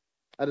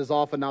 That is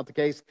often not the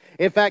case.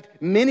 In fact,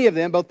 many of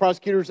them, both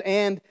prosecutors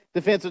and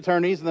defense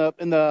attorneys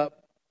in the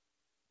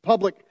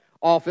public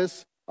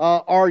office,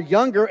 are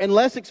younger and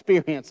less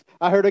experienced.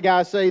 I heard a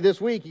guy say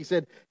this week, he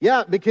said,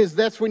 yeah, because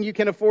that's when you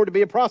can afford to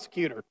be a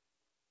prosecutor.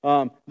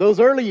 Those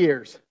early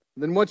years.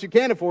 Then once you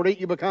can't afford it,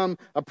 you become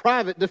a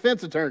private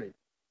defense attorney.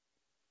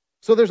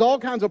 So there's all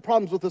kinds of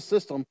problems with the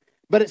system,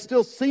 but it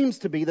still seems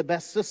to be the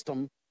best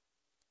system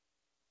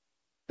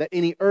that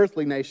any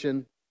earthly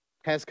nation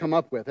has come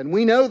up with. And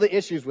we know the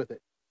issues with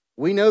it.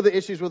 We know the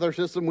issues with our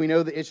system. We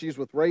know the issues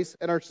with race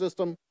in our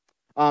system.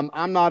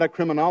 I'm not a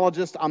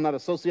criminologist. I'm not a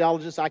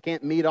sociologist. I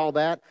can't meet all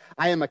that.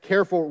 I am a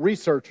careful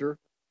researcher.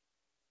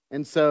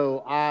 And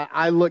so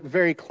I look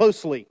very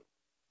closely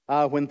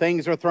when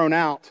things are thrown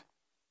out,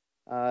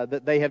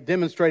 that they have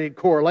demonstrated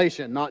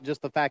correlation, not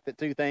just the fact that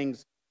two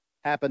things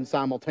happen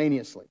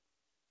simultaneously.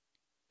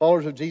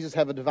 Followers of Jesus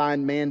have a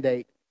divine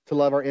mandate to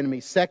love our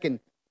enemies. Second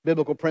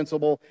biblical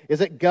principle is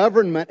that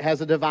government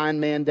has a divine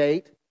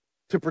mandate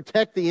to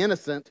protect the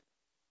innocent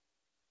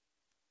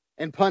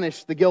and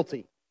punish the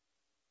guilty.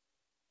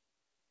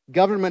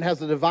 Government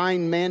has a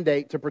divine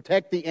mandate to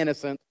protect the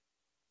innocent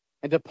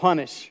and to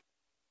punish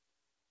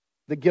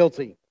the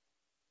guilty.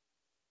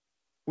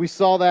 We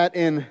saw that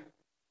in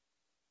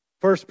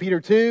 1 Peter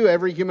 2,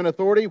 every human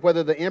authority,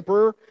 whether the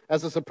emperor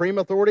as a supreme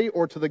authority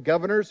or to the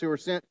governors who are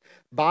sent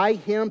by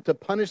him to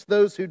punish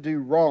those who do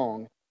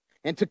wrong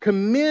and to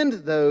commend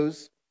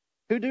those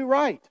who do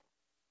right.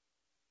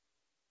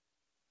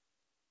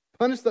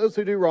 Punish those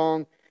who do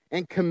wrong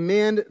and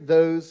commend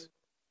those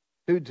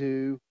who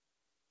do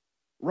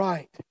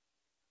right.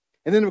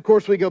 And then, of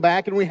course, we go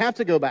back, and we have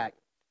to go back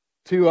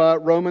to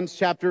Romans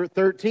chapter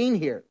 13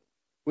 here.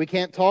 We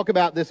can't talk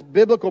about this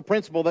biblical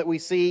principle that we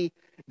see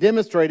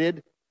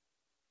demonstrated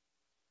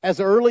as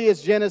early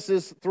as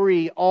Genesis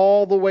 3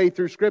 all the way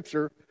through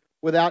Scripture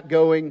without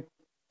going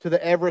to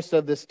the Everest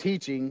of this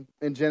teaching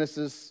in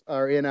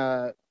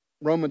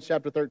Romans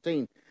chapter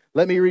 13.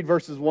 Let me read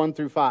verses 1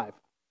 through 5.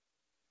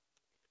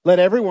 Let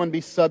everyone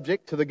be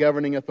subject to the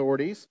governing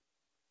authorities,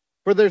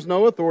 for there's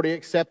no authority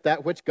except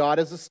that which God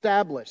has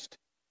established.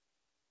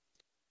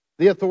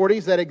 The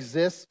authorities that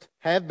exist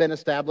have been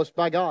established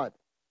by God.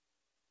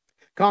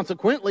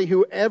 Consequently,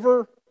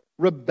 whoever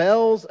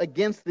rebels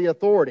against the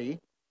authority,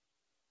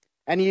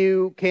 and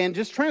you can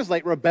just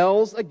translate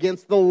rebels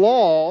against the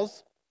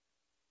laws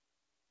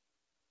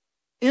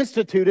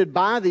instituted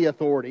by the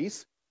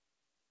authorities,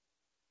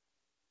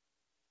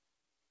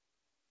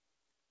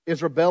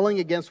 is rebelling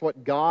against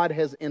what God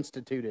has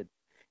instituted.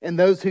 And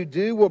those who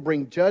do will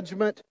bring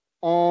judgment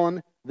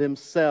on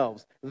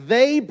themselves.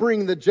 They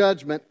bring the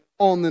judgment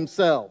on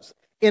themselves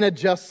in a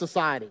just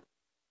society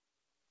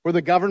where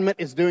the government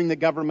is doing the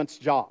government's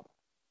job.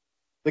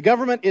 The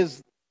government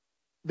is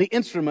the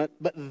instrument,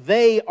 but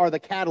they are the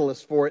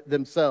catalyst for it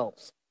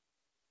themselves.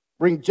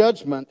 Bring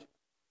judgment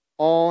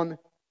on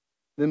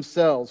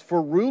themselves. For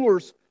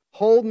rulers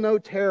hold no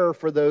terror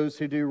for those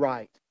who do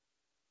right.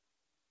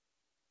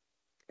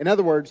 In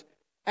other words,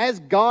 as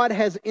God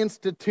has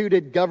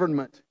instituted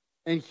government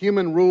and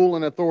human rule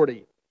and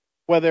authority,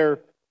 whether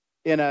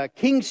in a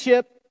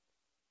kingship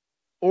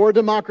or a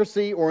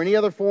democracy or any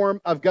other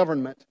form of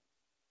government,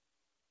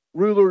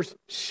 rulers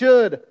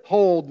should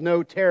hold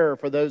no terror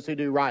for those who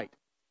do right,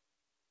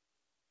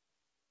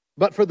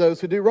 but for those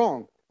who do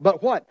wrong.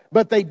 But what?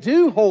 But they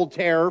do hold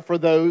terror for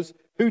those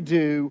who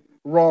do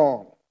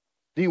wrong.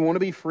 Do you want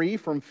to be free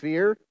from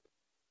fear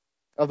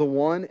of the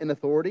one in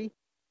authority?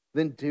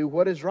 Then do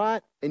what is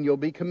right and you'll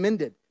be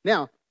commended.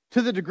 Now,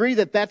 to the degree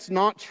that that's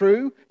not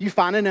true, you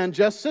find an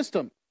unjust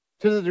system.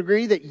 To the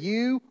degree that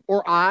you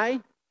or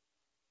I,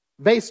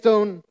 based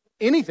on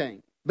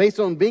anything, based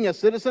on being a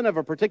citizen of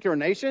a particular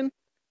nation,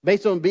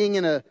 based on being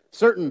in a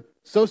certain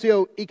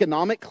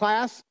socioeconomic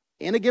class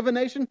in a given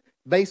nation,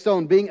 based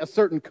on being a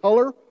certain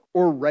color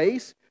or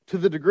race, to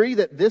the degree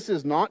that this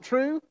is not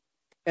true,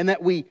 and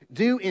that we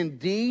do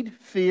indeed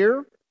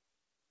fear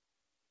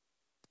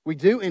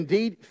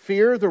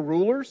the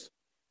rulers,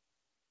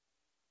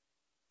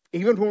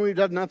 even when we've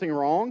done nothing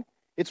wrong,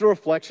 it's a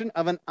reflection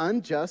of an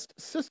unjust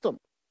system,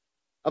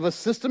 of a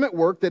system at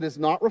work that is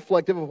not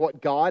reflective of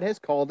what God has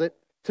called it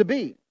to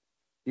be.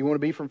 You want to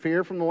be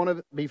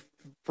be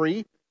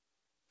free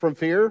from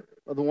fear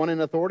of the one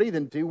in authority,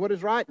 then do what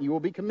is right and you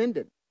will be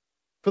commended.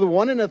 For the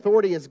one in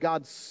authority is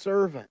God's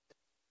servant.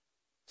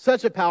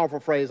 Such a powerful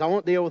phrase. I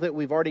won't deal with it.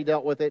 We've already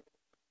dealt with it.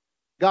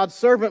 God's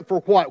servant for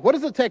what? What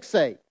does the text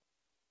say?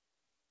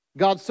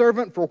 God's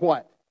servant for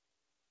what?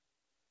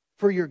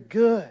 For your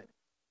good.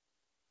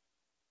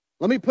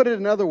 Let me put it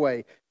another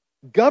way.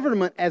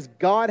 Government, as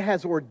God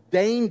has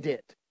ordained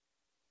it,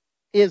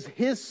 is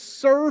His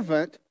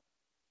servant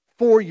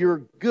for your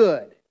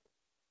good.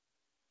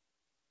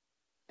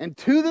 And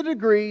to the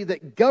degree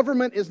that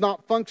government is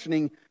not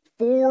functioning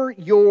for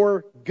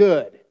your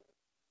good,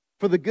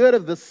 for the good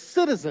of the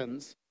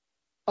citizens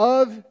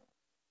of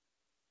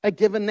a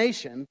given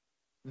nation,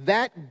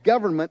 that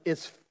government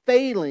is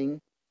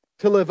failing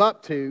to live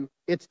up to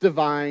its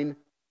divine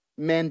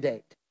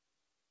mandate.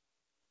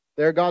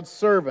 They're God's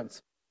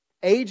servants,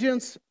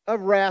 agents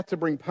of wrath to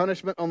bring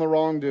punishment on the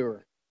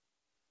wrongdoer.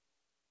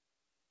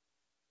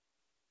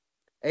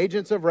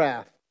 Agents of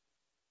wrath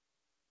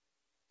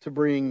to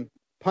bring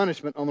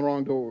punishment on the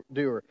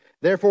wrongdoer.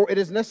 Therefore, it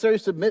is necessary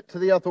to submit to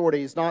the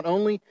authorities, not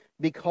only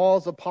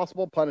because of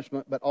possible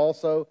punishment, but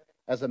also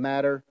as a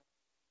matter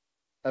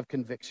of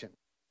conviction.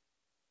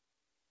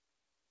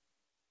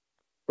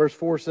 Verse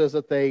 4 says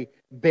that they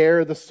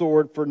bear the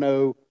sword for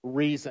no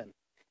reason.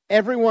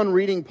 Everyone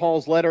reading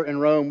Paul's letter in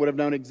Rome would have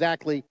known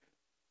exactly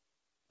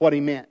what he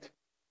meant.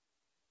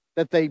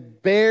 That they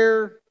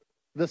bear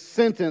the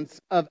sentence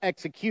of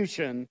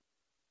execution.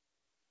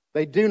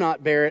 They do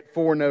not bear it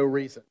for no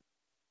reason.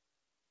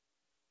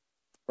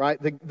 Right?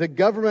 The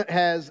government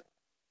has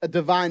a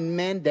divine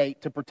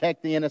mandate to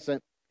protect the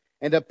innocent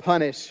and to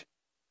punish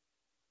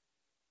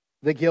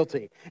the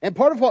guilty. And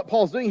part of what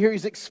Paul's doing here,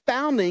 he's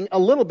expounding a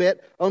little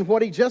bit on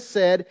what he just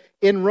said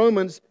in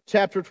Romans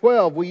chapter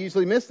 12. We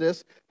usually miss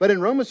this, but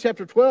in Romans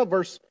chapter 12,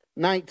 verse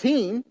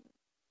 19,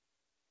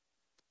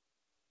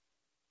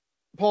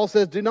 Paul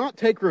says, "Do not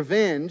take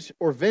revenge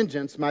or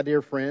vengeance, my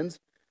dear friends,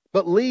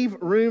 but leave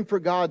room for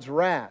God's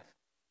wrath.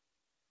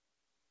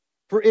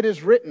 For it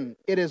is written,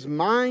 'It is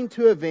mine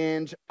to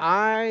avenge,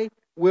 I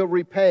will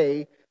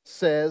repay,'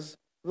 says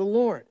the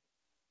Lord."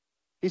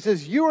 He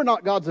says, you are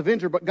not God's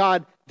avenger, but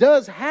God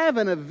does have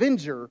an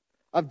avenger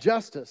of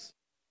justice,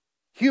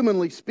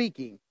 humanly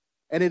speaking,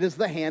 and it is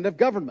the hand of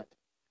government,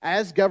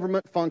 as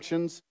government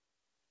functions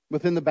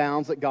within the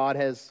bounds that God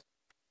has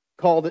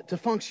called it to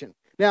function.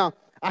 Now,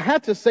 I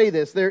have to say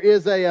this.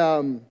 There's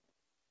a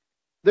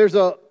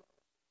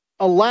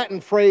Latin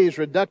phrase,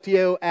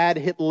 reductio ad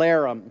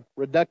Hitlerum,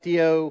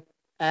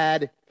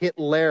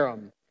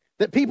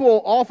 that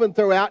people often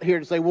throw out here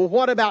to say, well,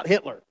 what about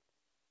Hitler?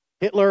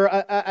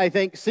 Hitler, I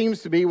think,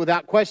 seems to be,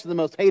 without question, the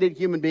most hated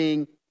human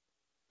being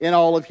in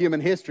all of human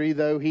history,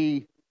 though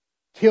he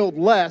killed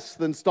less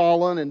than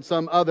Stalin and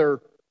some other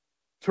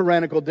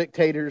tyrannical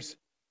dictators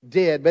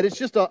did. But it's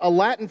just a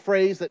Latin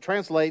phrase that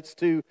translates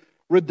to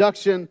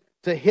reduction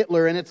to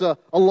Hitler, and it's a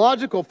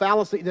logical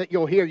fallacy that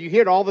you'll hear. You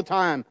hear it all the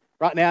time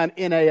right now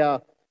in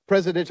a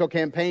presidential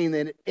campaign,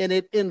 and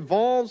it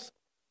involves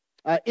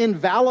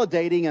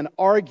invalidating an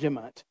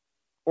argument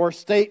or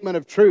statement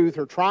of truth,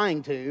 or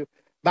trying to,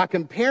 by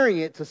comparing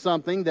it to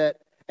something that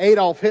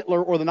Adolf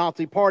Hitler or the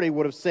Nazi Party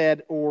would have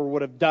said or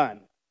would have done,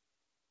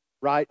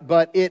 right?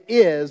 But it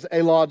is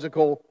a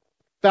logical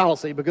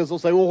fallacy, because they'll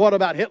say, well, what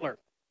about Hitler?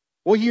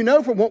 Well, you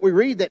know from what we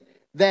read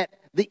that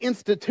the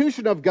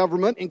institution of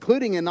government,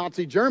 including in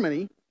Nazi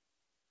Germany,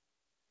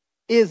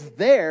 is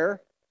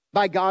there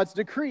by God's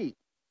decree.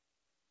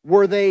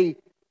 Were they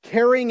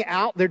carrying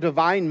out their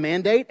divine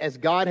mandate as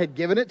God had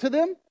given it to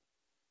them?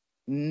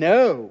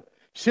 No.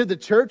 Should the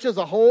church as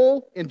a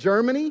whole in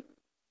Germany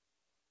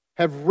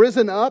have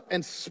risen up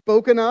and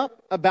spoken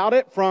up about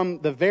it from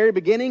the very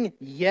beginning?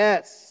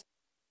 Yes.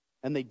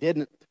 And they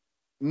didn't.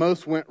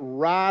 Most went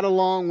right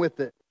along with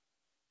it,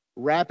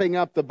 wrapping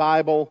up the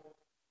Bible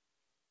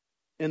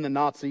in the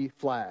Nazi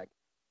flag.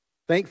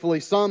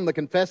 Thankfully, some, the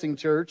Confessing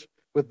Church,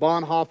 with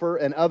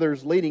Bonhoeffer and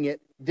others leading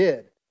it,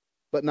 did,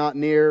 but not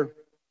near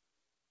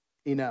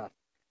enough.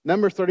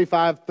 Numbers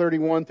 35,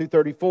 31 through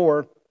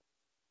 34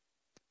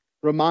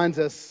 reminds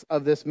us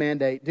of this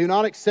mandate. Do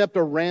not accept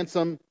a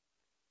ransom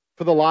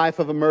for the life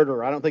of a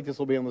murderer. I don't think this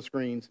will be on the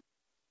screens.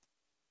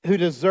 Who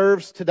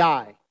deserves to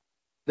die.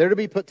 They're to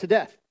be put to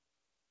death.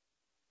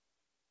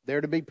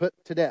 They're to be put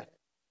to death.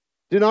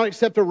 Do not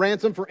accept a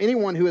ransom for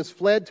anyone who has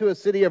fled to a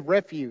city of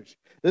refuge.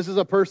 This is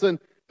a person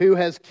who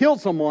has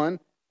killed someone,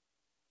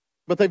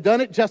 but they've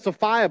done it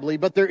justifiably,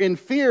 but they're in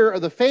fear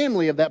of the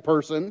family of that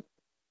person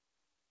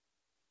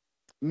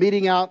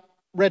meting out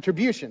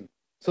retribution.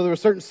 So there were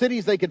certain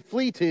cities they could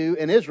flee to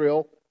in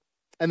Israel,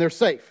 and they're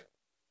safe.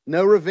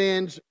 No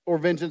revenge or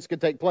vengeance could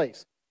take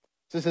place.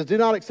 So it says, do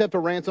not accept a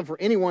ransom for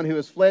anyone who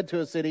has fled to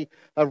a city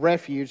of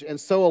refuge, and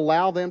so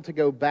allow them to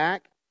go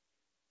back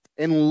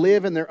and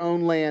live in their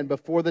own land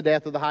before the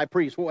death of the high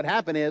priest. What would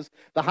happen is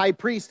the high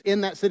priest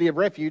in that city of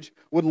refuge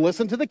would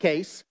listen to the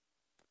case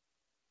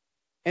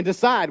and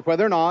decide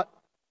whether or not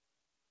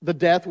the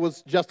death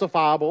was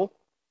justifiable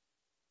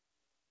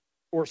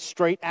or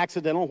straight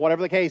accidental,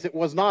 whatever the case. It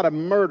was not a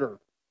murder.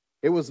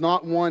 It was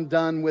not one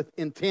done with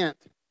intent.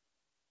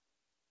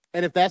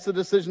 And if that's the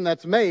decision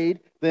that's made,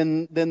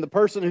 then the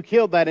person who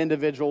killed that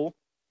individual,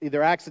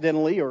 either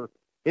accidentally or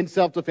in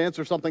self-defense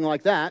or something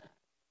like that,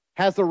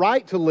 has the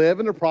right to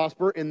live and to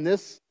prosper in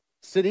this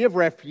city of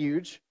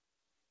refuge,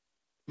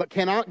 but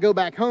cannot go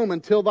back home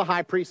until the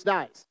high priest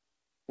dies.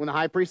 When the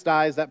high priest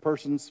dies, that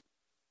person's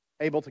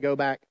able to go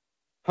back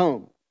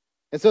home.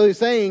 And so he's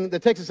saying, the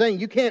text is saying,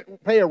 you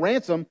can't pay a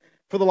ransom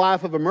for the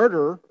life of a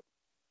murderer.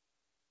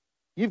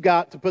 You've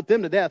got to put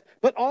them to death.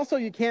 But also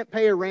you can't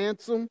pay a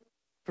ransom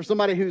for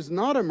somebody who's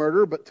not a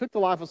murderer but took the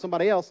life of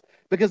somebody else,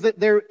 because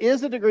there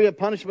is a degree of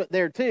punishment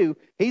there too.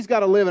 He's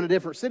got to live in a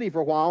different city for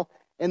a while,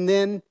 and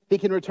then he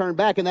can return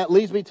back. And that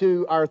leads me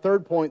to our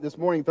third point this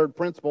morning, third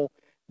principle,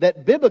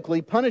 that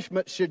biblically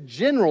punishment should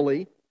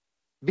generally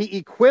be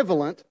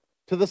equivalent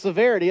to the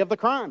severity of the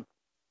crime.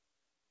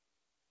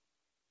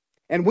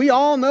 And we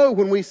all know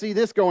when we see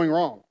this going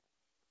wrong.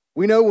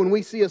 We know when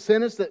we see a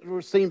sentence that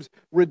seems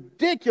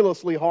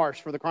ridiculously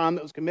harsh for the crime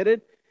that was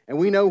committed, and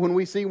we know when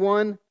we see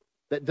one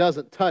that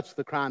doesn't touch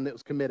the crime that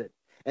was committed.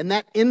 And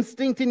that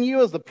instinct in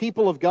you as the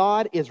people of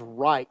God is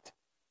right.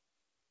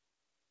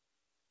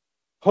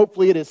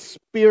 Hopefully it is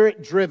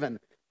Spirit-driven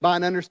by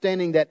an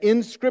understanding that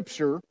in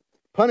Scripture,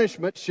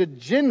 punishment should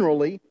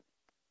generally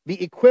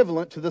be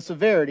equivalent to the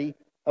severity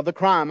of the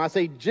crime. I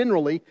say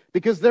generally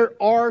because there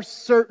are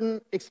certain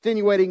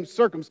extenuating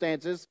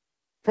circumstances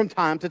from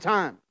time to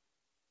time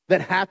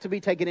that have to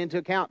be taken into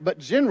account. But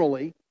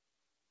generally,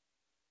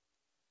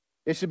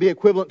 it should be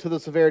equivalent to the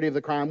severity of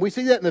the crime. We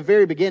see that in the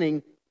very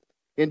beginning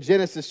in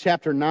Genesis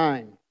chapter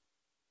 9.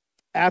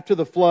 After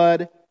the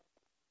flood,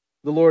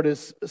 the Lord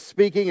is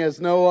speaking as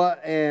Noah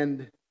and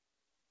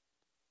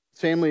his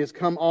family has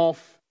come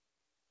off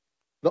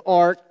the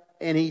ark,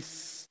 and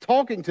he's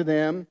talking to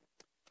them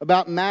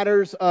about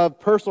matters of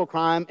personal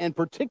crime and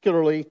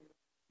particularly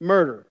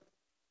murder.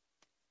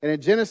 And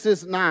in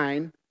Genesis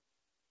 9,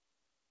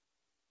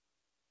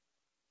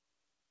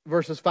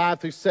 verses 5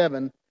 through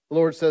 7, the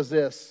Lord says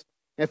this,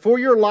 "And for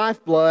your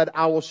lifeblood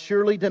I will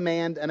surely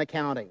demand an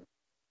accounting.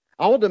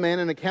 I will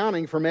demand an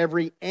accounting from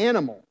every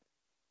animal.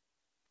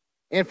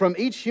 And from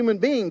each human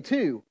being,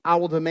 too, I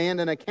will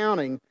demand an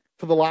accounting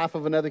for the life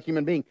of another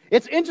human being."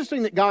 It's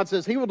interesting that God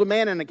says He will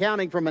demand an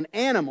accounting from an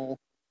animal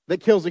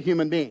that kills a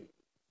human being.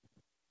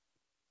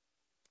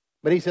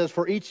 But He says,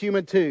 for each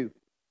human, too.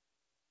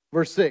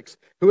 Verse 6,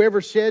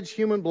 "Whoever sheds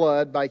human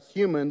blood, by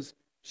humans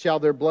shall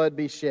their blood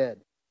be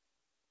shed.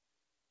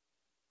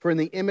 For in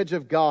the image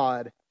of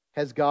God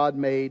has God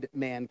made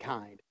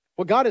mankind."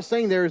 What God is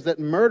saying there is that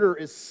murder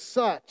is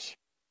such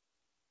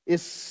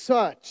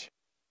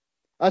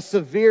a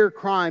severe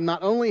crime.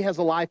 Not only has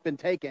a life been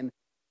taken,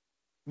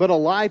 but a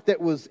life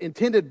that was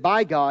intended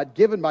by God,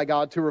 given by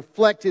God to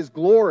reflect His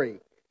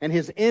glory and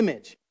His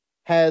image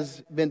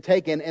has been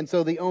taken. And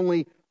so the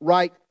only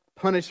right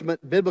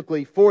punishment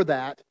biblically for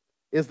that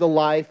is the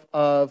life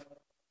of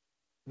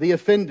the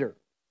offender.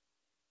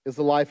 Is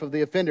the life of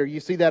the offender. You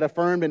see that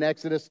affirmed in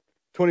Exodus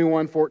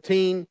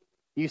 21:14.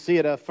 You see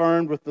it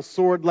affirmed with the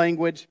sword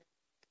language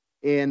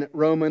in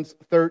Romans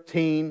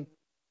 13.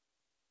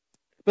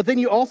 But then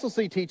you also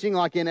see teaching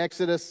like in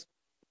Exodus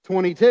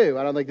 22.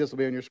 I don't think this will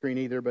be on your screen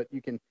either, but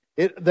you can.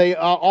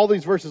 All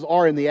these verses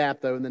are in the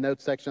app, though, in the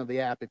notes section of the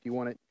app if you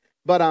want it.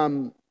 But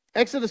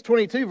Exodus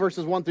 22,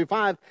 verses 1 through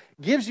 5,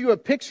 gives you a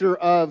picture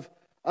of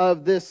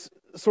this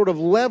sort of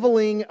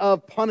leveling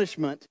of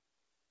punishment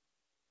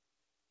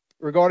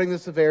regarding the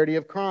severity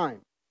of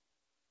crime.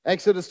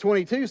 Exodus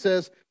 22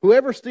 says,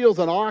 "Whoever steals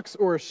an ox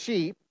or a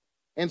sheep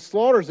and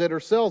slaughters it or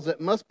sells it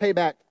must pay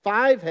back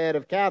 5 head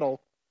of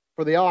cattle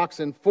for the ox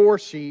and 4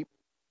 sheep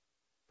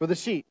for the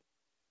sheep."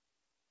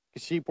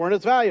 Because sheep weren't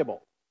as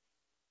valuable.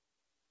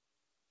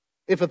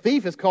 If a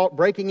thief is caught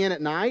breaking in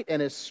at night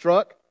and is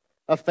struck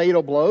a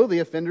fatal blow, the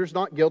offender is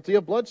not guilty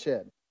of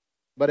bloodshed.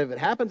 But if it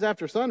happens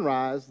after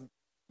sunrise,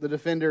 the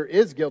defender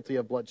is guilty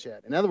of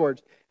bloodshed. In other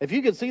words, if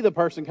you could see the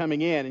person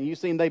coming in and you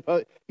see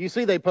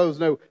they pose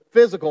no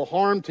physical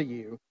harm to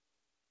you,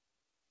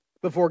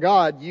 before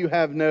God, you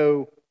have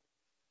no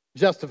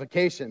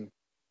justification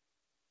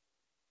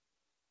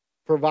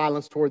for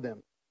violence toward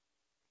them.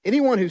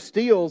 Anyone who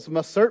steals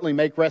must certainly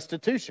make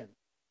restitution.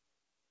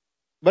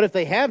 But if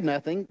they have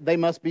nothing, they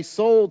must be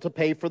sold to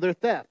pay for their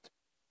theft.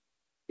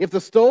 If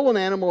the stolen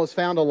animal is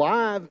found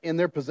alive in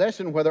their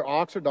possession, whether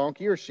ox or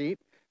donkey or sheep,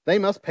 they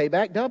must pay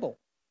back double.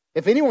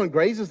 If anyone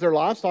grazes their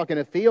livestock in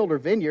a field or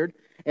vineyard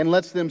and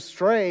lets them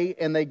stray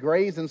and they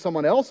graze in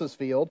someone else's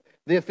field,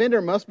 the offender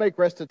must make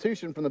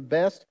restitution from the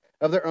best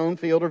of their own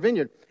field or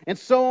vineyard. And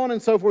so on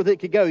and so forth it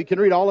could go. You can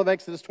read all of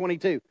Exodus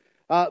 22.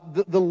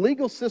 The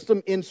legal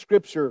system in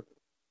Scripture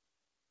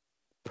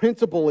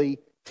principally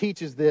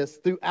teaches this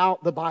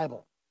throughout the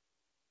Bible,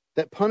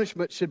 that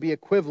punishment should be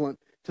equivalent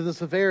to the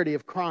severity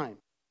of crime.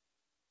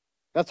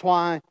 That's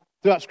why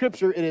throughout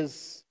Scripture it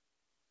is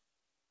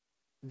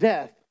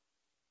death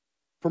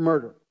for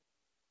murder.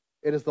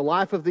 It is the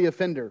life of the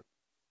offender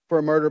for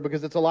a murder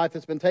because it's a life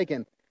that's been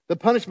taken. The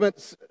punishment,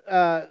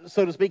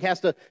 so to speak, has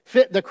to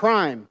fit the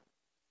crime.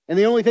 And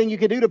the only thing you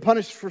can do to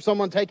punish for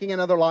someone taking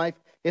another life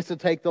is to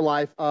take the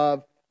life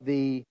of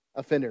the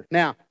offender.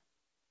 Now,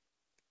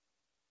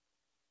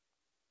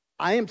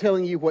 I am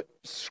telling you what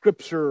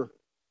Scripture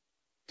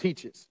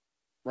teaches,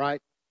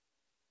 right?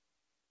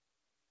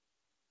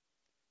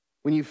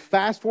 When you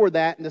fast forward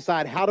that and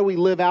decide how do we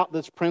live out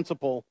this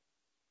principle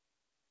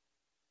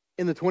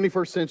in the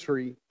 21st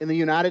century in the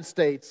United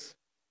States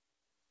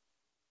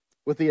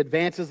with the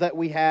advances that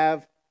we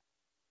have,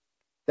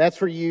 that's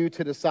for you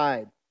to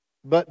decide.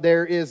 But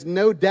there is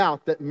no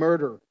doubt that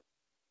murder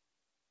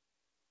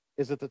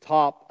is at the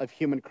top of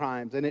human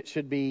crimes, and it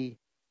should be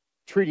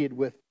treated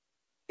with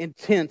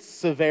intense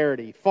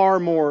severity, far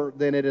more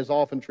than it is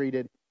often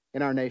treated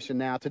in our nation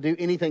now. To do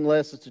anything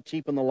less is to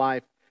cheapen the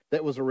life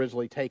that was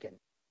originally taken.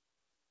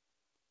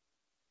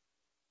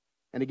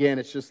 And again,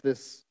 it's just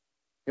this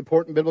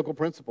important biblical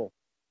principle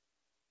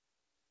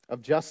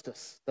of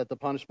justice, that the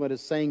punishment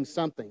is saying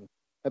something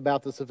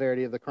about the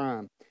severity of the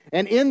crime.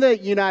 And in the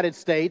United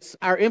States,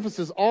 our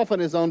emphasis often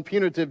is on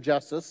punitive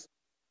justice,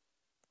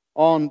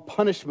 on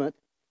punishment,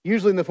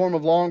 usually in the form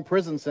of long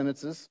prison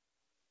sentences,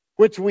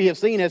 which we have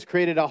seen has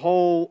created a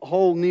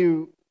whole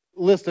new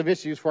list of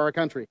issues for our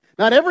country.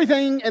 Not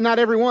everything and not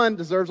everyone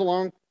deserves a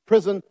long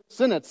prison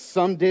sentence.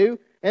 Some do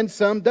and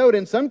some don't.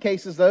 In some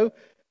cases, though,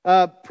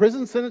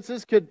 prison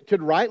sentences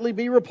could rightly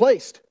be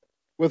replaced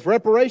with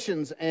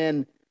reparations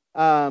and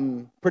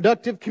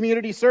productive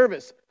community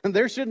service. And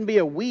there shouldn't be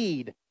a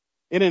weed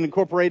in an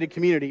incorporated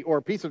community or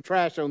a piece of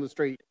trash on the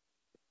street.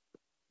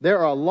 There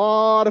are a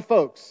lot of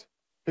folks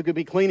who could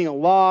be cleaning a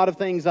lot of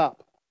things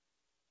up.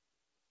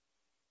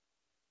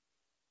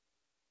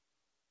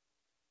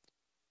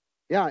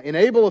 Yeah,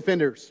 enable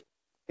offenders.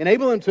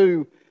 Enable them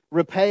to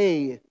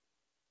repay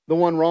the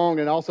one wrong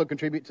and also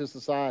contribute to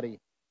society.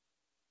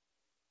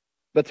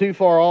 But too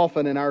far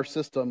often in our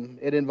system,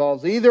 it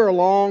involves either a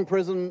long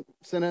prison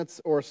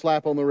sentence or a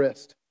slap on the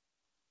wrist.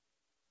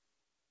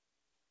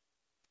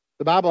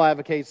 The Bible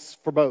advocates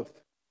for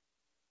both.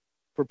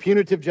 For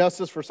punitive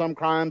justice for some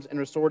crimes and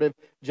restorative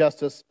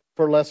justice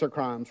for lesser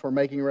crimes, where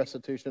making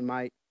restitution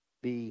might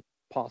be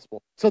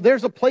possible. So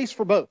there's a place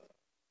for both.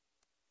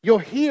 You'll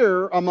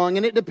hear among,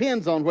 and it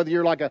depends on whether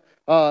you're like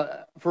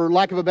for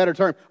lack of a better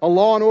term, a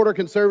law and order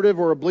conservative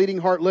or a bleeding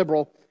heart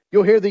liberal.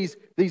 You'll hear these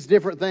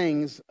different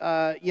things.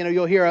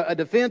 You'll hear a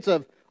defense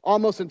of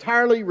almost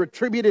entirely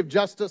retributive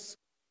justice,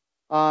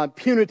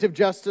 punitive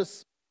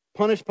justice,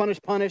 punish, punish,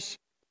 punish,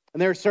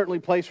 and there's certainly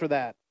place for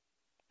that.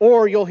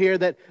 Or you'll hear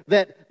that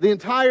the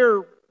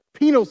entire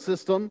penal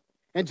system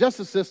and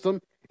justice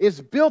system is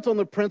built on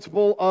the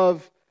principle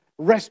of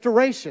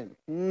restoration.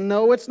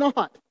 No, it's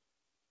not.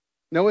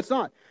 No, it's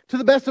not. To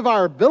the best of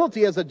our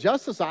ability as a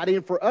just society,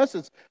 and for us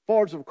as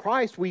followers of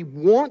Christ, we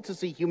want to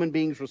see human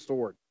beings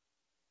restored.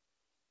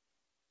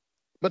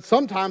 But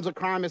sometimes a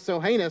crime is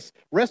so heinous,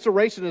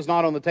 restoration is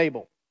not on the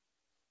table.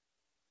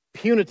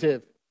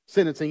 Punitive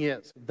sentencing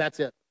is. That's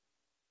it.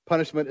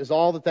 Punishment is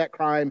all that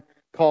crime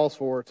calls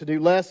for. To do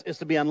less is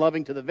to be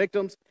unloving to the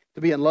victims,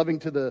 to be unloving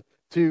to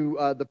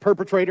the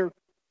perpetrator,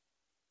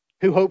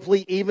 who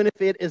hopefully, even if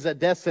it is a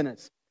death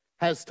sentence,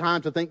 has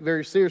time to think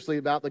very seriously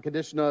about the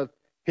condition of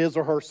his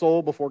or her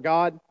soul before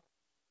God,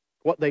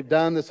 what they've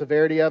done, the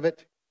severity of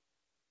it,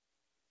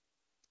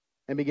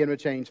 and begin to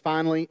change.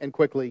 Finally and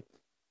quickly,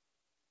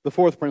 the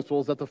fourth principle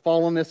is that the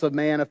fallenness of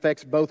man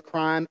affects both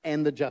crime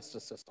and the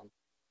justice system.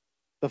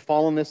 The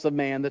fallenness of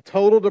man, the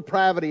total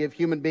depravity of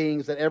human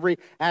beings, that every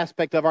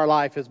aspect of our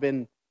life has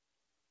been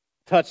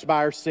touched by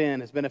our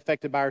sin, has been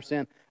affected by our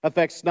sin,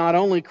 affects not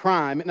only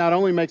crime, it not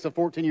only makes a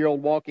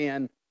 14-year-old walk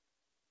in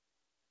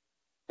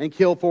and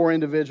kill 4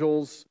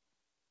 individuals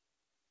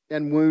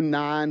and wound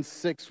 9,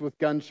 6 with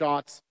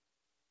gunshots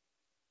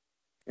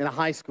in a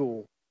high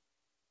school.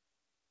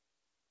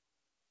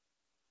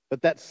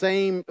 But that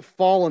same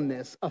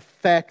fallenness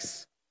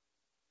affects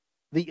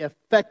the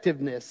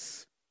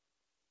effectiveness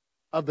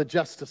of the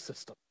justice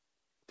system.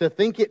 To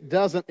think it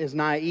doesn't is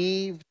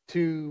naive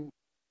to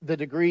the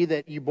degree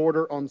that you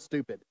border on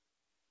stupid.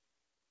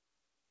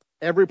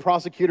 Every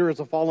prosecutor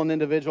is a fallen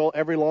individual.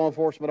 Every law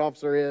enforcement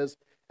officer is.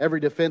 Every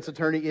defense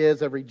attorney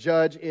is. Every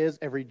judge is.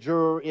 Every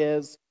juror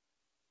is.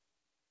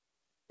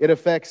 It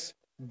affects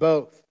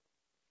both.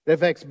 It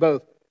affects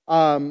both.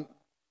 A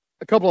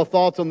couple of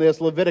thoughts on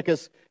this.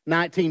 Leviticus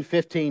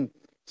 19:15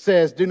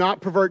 says, "Do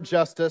not pervert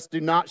justice.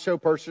 Do not show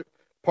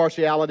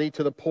partiality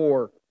to the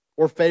poor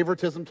or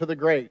favoritism to the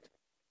great,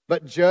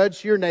 but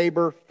judge your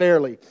neighbor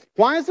fairly."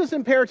 Why is this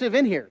imperative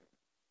in here?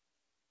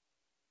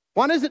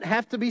 Why does it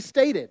have to be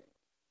stated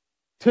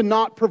to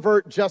not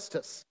pervert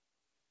justice?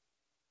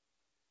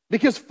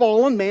 Because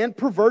fallen man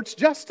perverts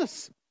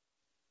justice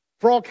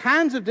for all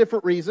kinds of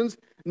different reasons,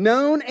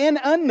 known and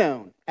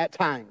unknown at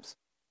times.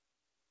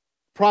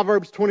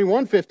 Proverbs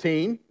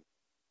 21:15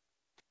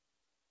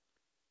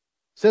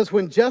 says,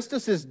 "When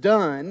justice is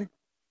done,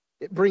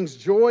 it brings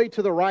joy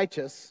to the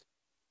righteous,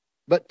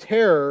 but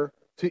terror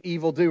to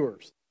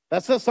evildoers."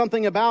 That says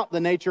something about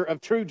the nature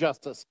of true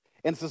justice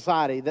in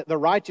society, that the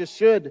righteous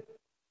should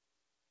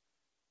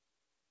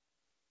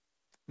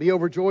be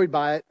overjoyed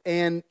by it,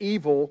 and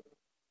evil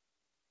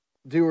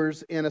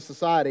doers in a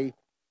society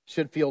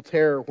should feel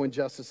terror when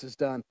justice is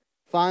done.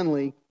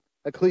 Finally,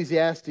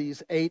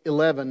 Ecclesiastes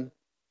 8:11,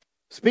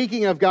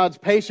 speaking of God's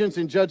patience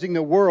in judging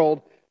the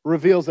world,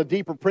 reveals a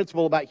deeper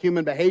principle about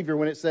human behavior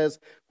when it says,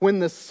 "When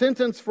the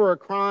sentence for a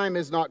crime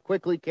is not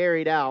quickly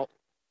carried out,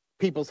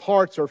 people's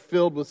hearts are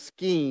filled with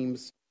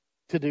schemes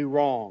to do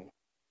wrong."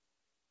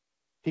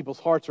 People's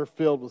hearts are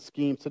filled with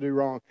schemes to do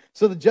wrong.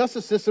 So the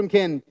justice system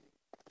can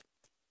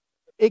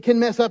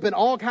mess up in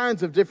all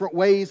kinds of different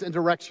ways and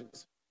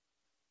directions.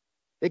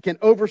 It can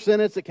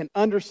over-sentence, it can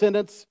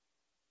under-sentence,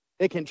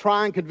 it can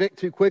try and convict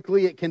too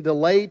quickly, it can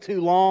delay too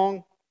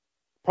long,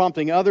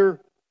 prompting other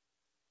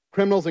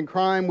criminals in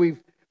crime.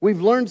 We've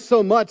learned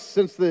so much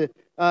since the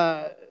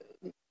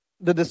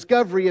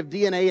discovery of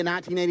DNA in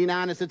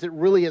 1989, and since it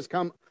really has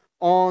come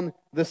on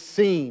the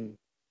scene.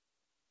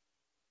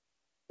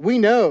 We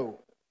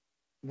know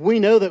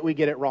that we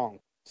get it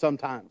wrong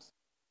sometimes.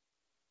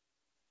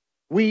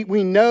 We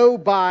know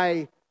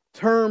by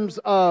terms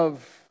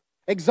of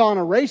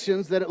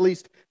exonerations that at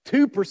least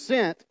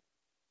 2%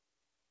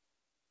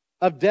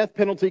 of death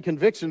penalty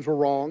convictions were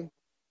wrong.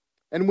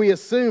 And we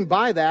assume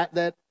by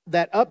that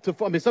up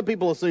to, some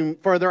people assume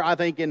further. I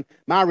think in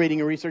my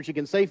reading and research, you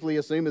can safely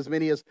assume as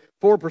many as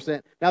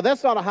 4%. Now,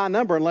 that's not a high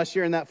number unless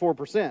you're in that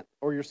 4%,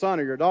 or your son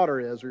or your daughter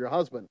is, or your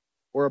husband,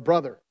 or a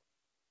brother.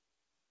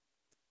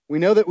 We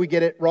know that we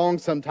get it wrong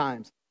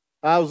sometimes.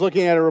 I was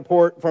looking at a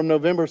report from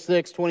November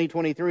 6,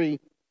 2023.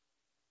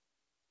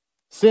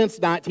 Since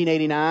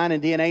 1989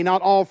 and DNA,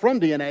 not all from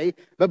DNA,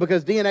 but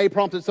because DNA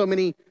prompted so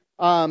many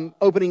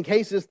opening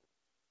cases,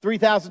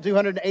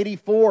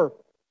 3,284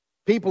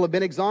 people have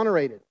been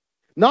exonerated.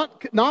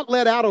 Not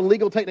let out on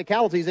legal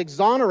technicalities,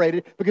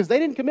 exonerated because they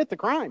didn't commit the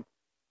crime.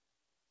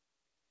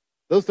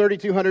 Those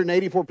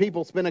 3,284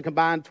 people spent a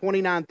combined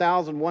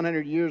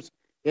 29,100 years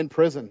in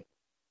prison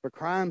for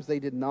crimes they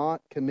did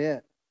not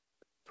commit.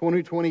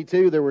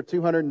 2022, there were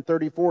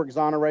 234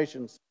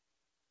 exonerations.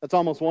 That's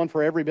almost one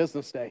for every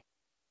business day.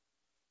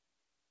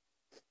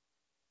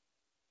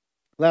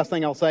 Last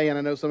thing I'll say, and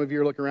I know some of you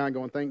are looking around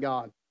going, thank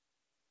God.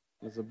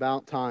 It's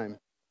about time.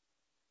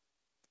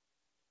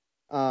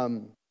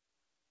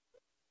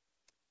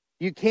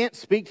 You can't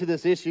speak to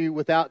this issue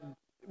without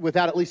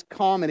at least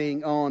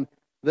commenting on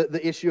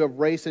the issue of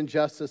race and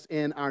justice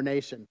in our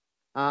nation.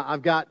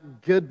 I've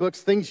got good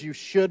books, things you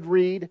should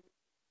read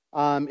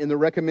in the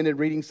recommended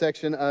reading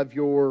section of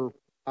your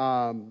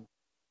sermon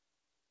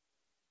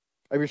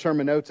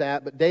notes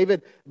app. But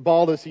David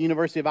Baldus, the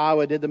University of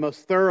Iowa, did the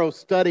most thorough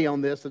study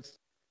on this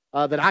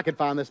that I could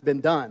find that's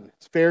been done.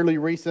 It's fairly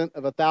recent,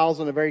 of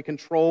 1,000, a very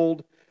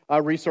controlled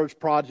research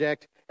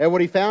project. And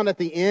what he found at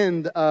the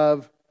end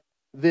of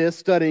this,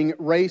 studying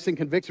race and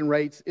conviction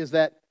rates, is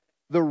that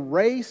the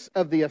race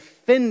of the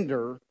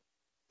offender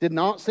did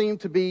not seem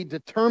to be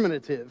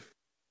determinative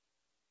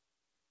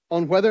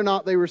on whether or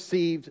not they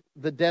received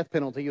the death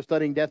penalty. You're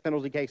studying death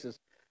penalty cases.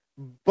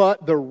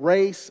 But the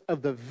race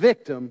of the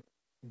victim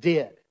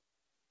did.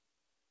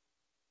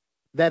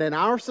 That in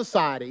our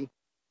society,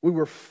 we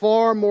were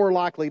far more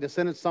likely to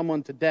sentence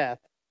someone to death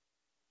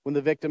when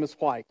the victim is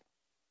white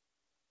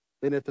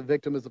than if the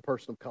victim is a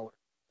person of color.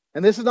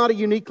 And this is not a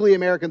uniquely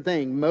American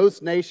thing.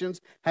 Most nations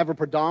have a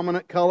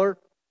predominant color.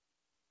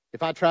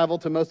 If I travel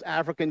to most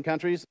African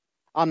countries,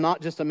 I'm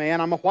not just a man,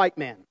 I'm a white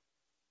man.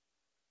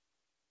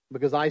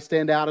 Because I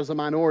stand out as a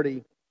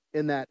minority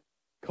in that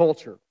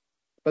culture.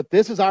 But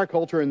this is our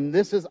culture, and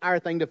this is our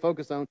thing to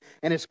focus on.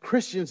 And as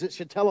Christians, it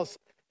should tell us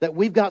that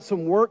we've got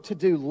some work to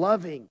do,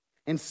 loving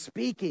and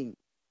speaking,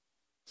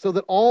 so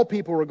that all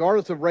people,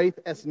 regardless of race,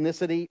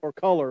 ethnicity, or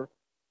color,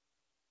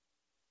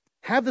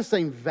 have the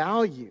same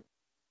value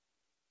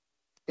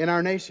in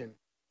our nation.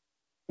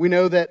 We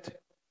know that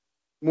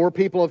more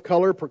people of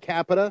color per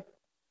capita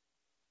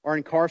are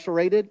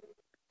incarcerated.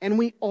 And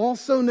we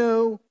also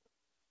know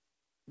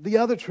the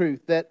other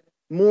truth, that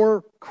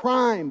more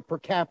crime per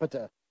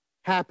capita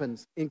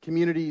happens in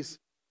communities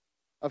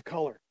of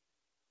color.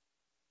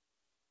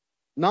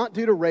 Not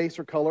due to race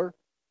or color,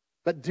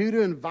 but due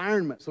to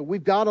environment. So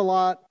we've got a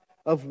lot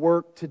of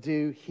work to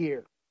do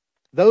here.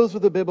 Those are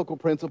the biblical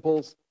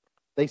principles.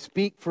 They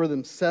speak for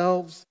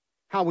themselves.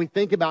 How we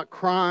think about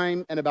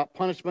crime and about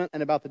punishment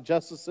and about the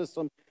justice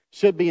system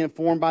should be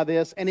informed by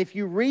this. And if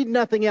you read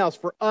nothing else,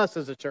 for us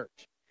as a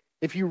church,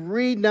 if you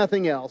read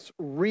nothing else,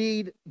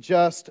 read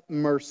Just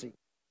Mercy.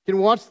 You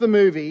can watch the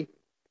movie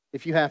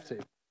if you have to.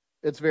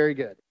 It's very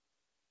good.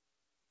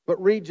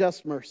 But read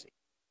Just Mercy.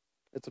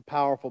 It's a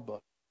powerful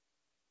book.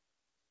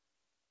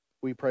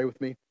 Will you pray with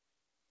me?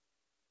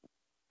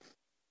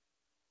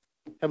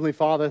 Heavenly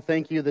Father,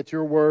 thank you that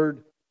your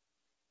word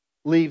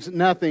leaves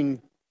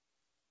nothing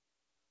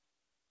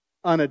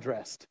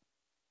unaddressed.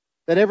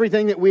 That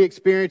everything that we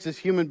experience as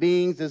human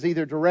beings is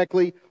either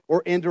directly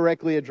or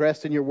indirectly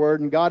addressed in your word.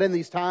 And God, in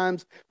these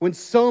times when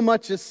so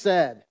much is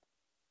said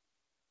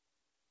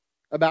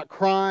about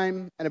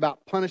crime and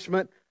about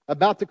punishment,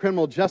 about the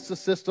criminal justice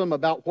system,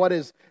 about what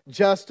is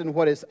just and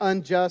what is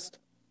unjust,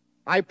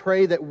 I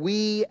pray that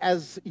we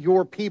as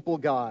your people,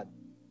 God,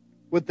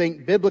 would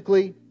think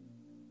biblically,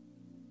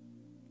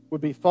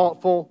 would be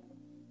thoughtful,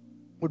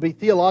 would be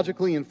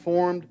theologically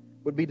informed,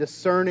 would be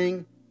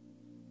discerning,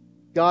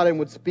 God, and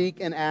would speak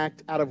and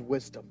act out of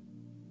wisdom.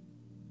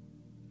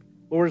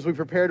 Lord, as we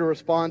prepare to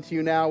respond to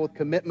you now with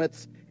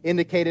commitments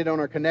indicated on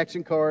our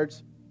connection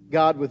cards,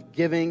 God, with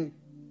giving,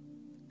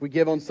 we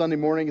give on Sunday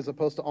morning as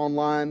opposed to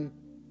online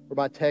or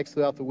by text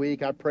throughout the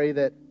week, I pray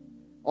that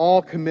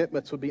all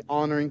commitments would be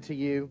honoring to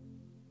you.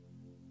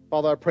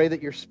 Father, I pray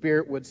that your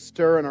Spirit would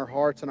stir in our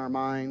hearts and our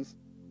minds.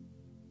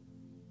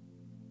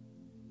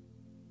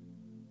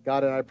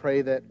 God, and I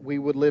pray that we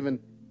would live in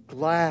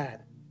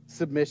glad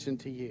submission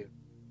to you.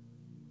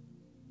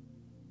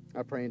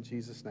 I pray in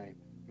Jesus' name.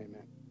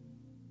 Amen.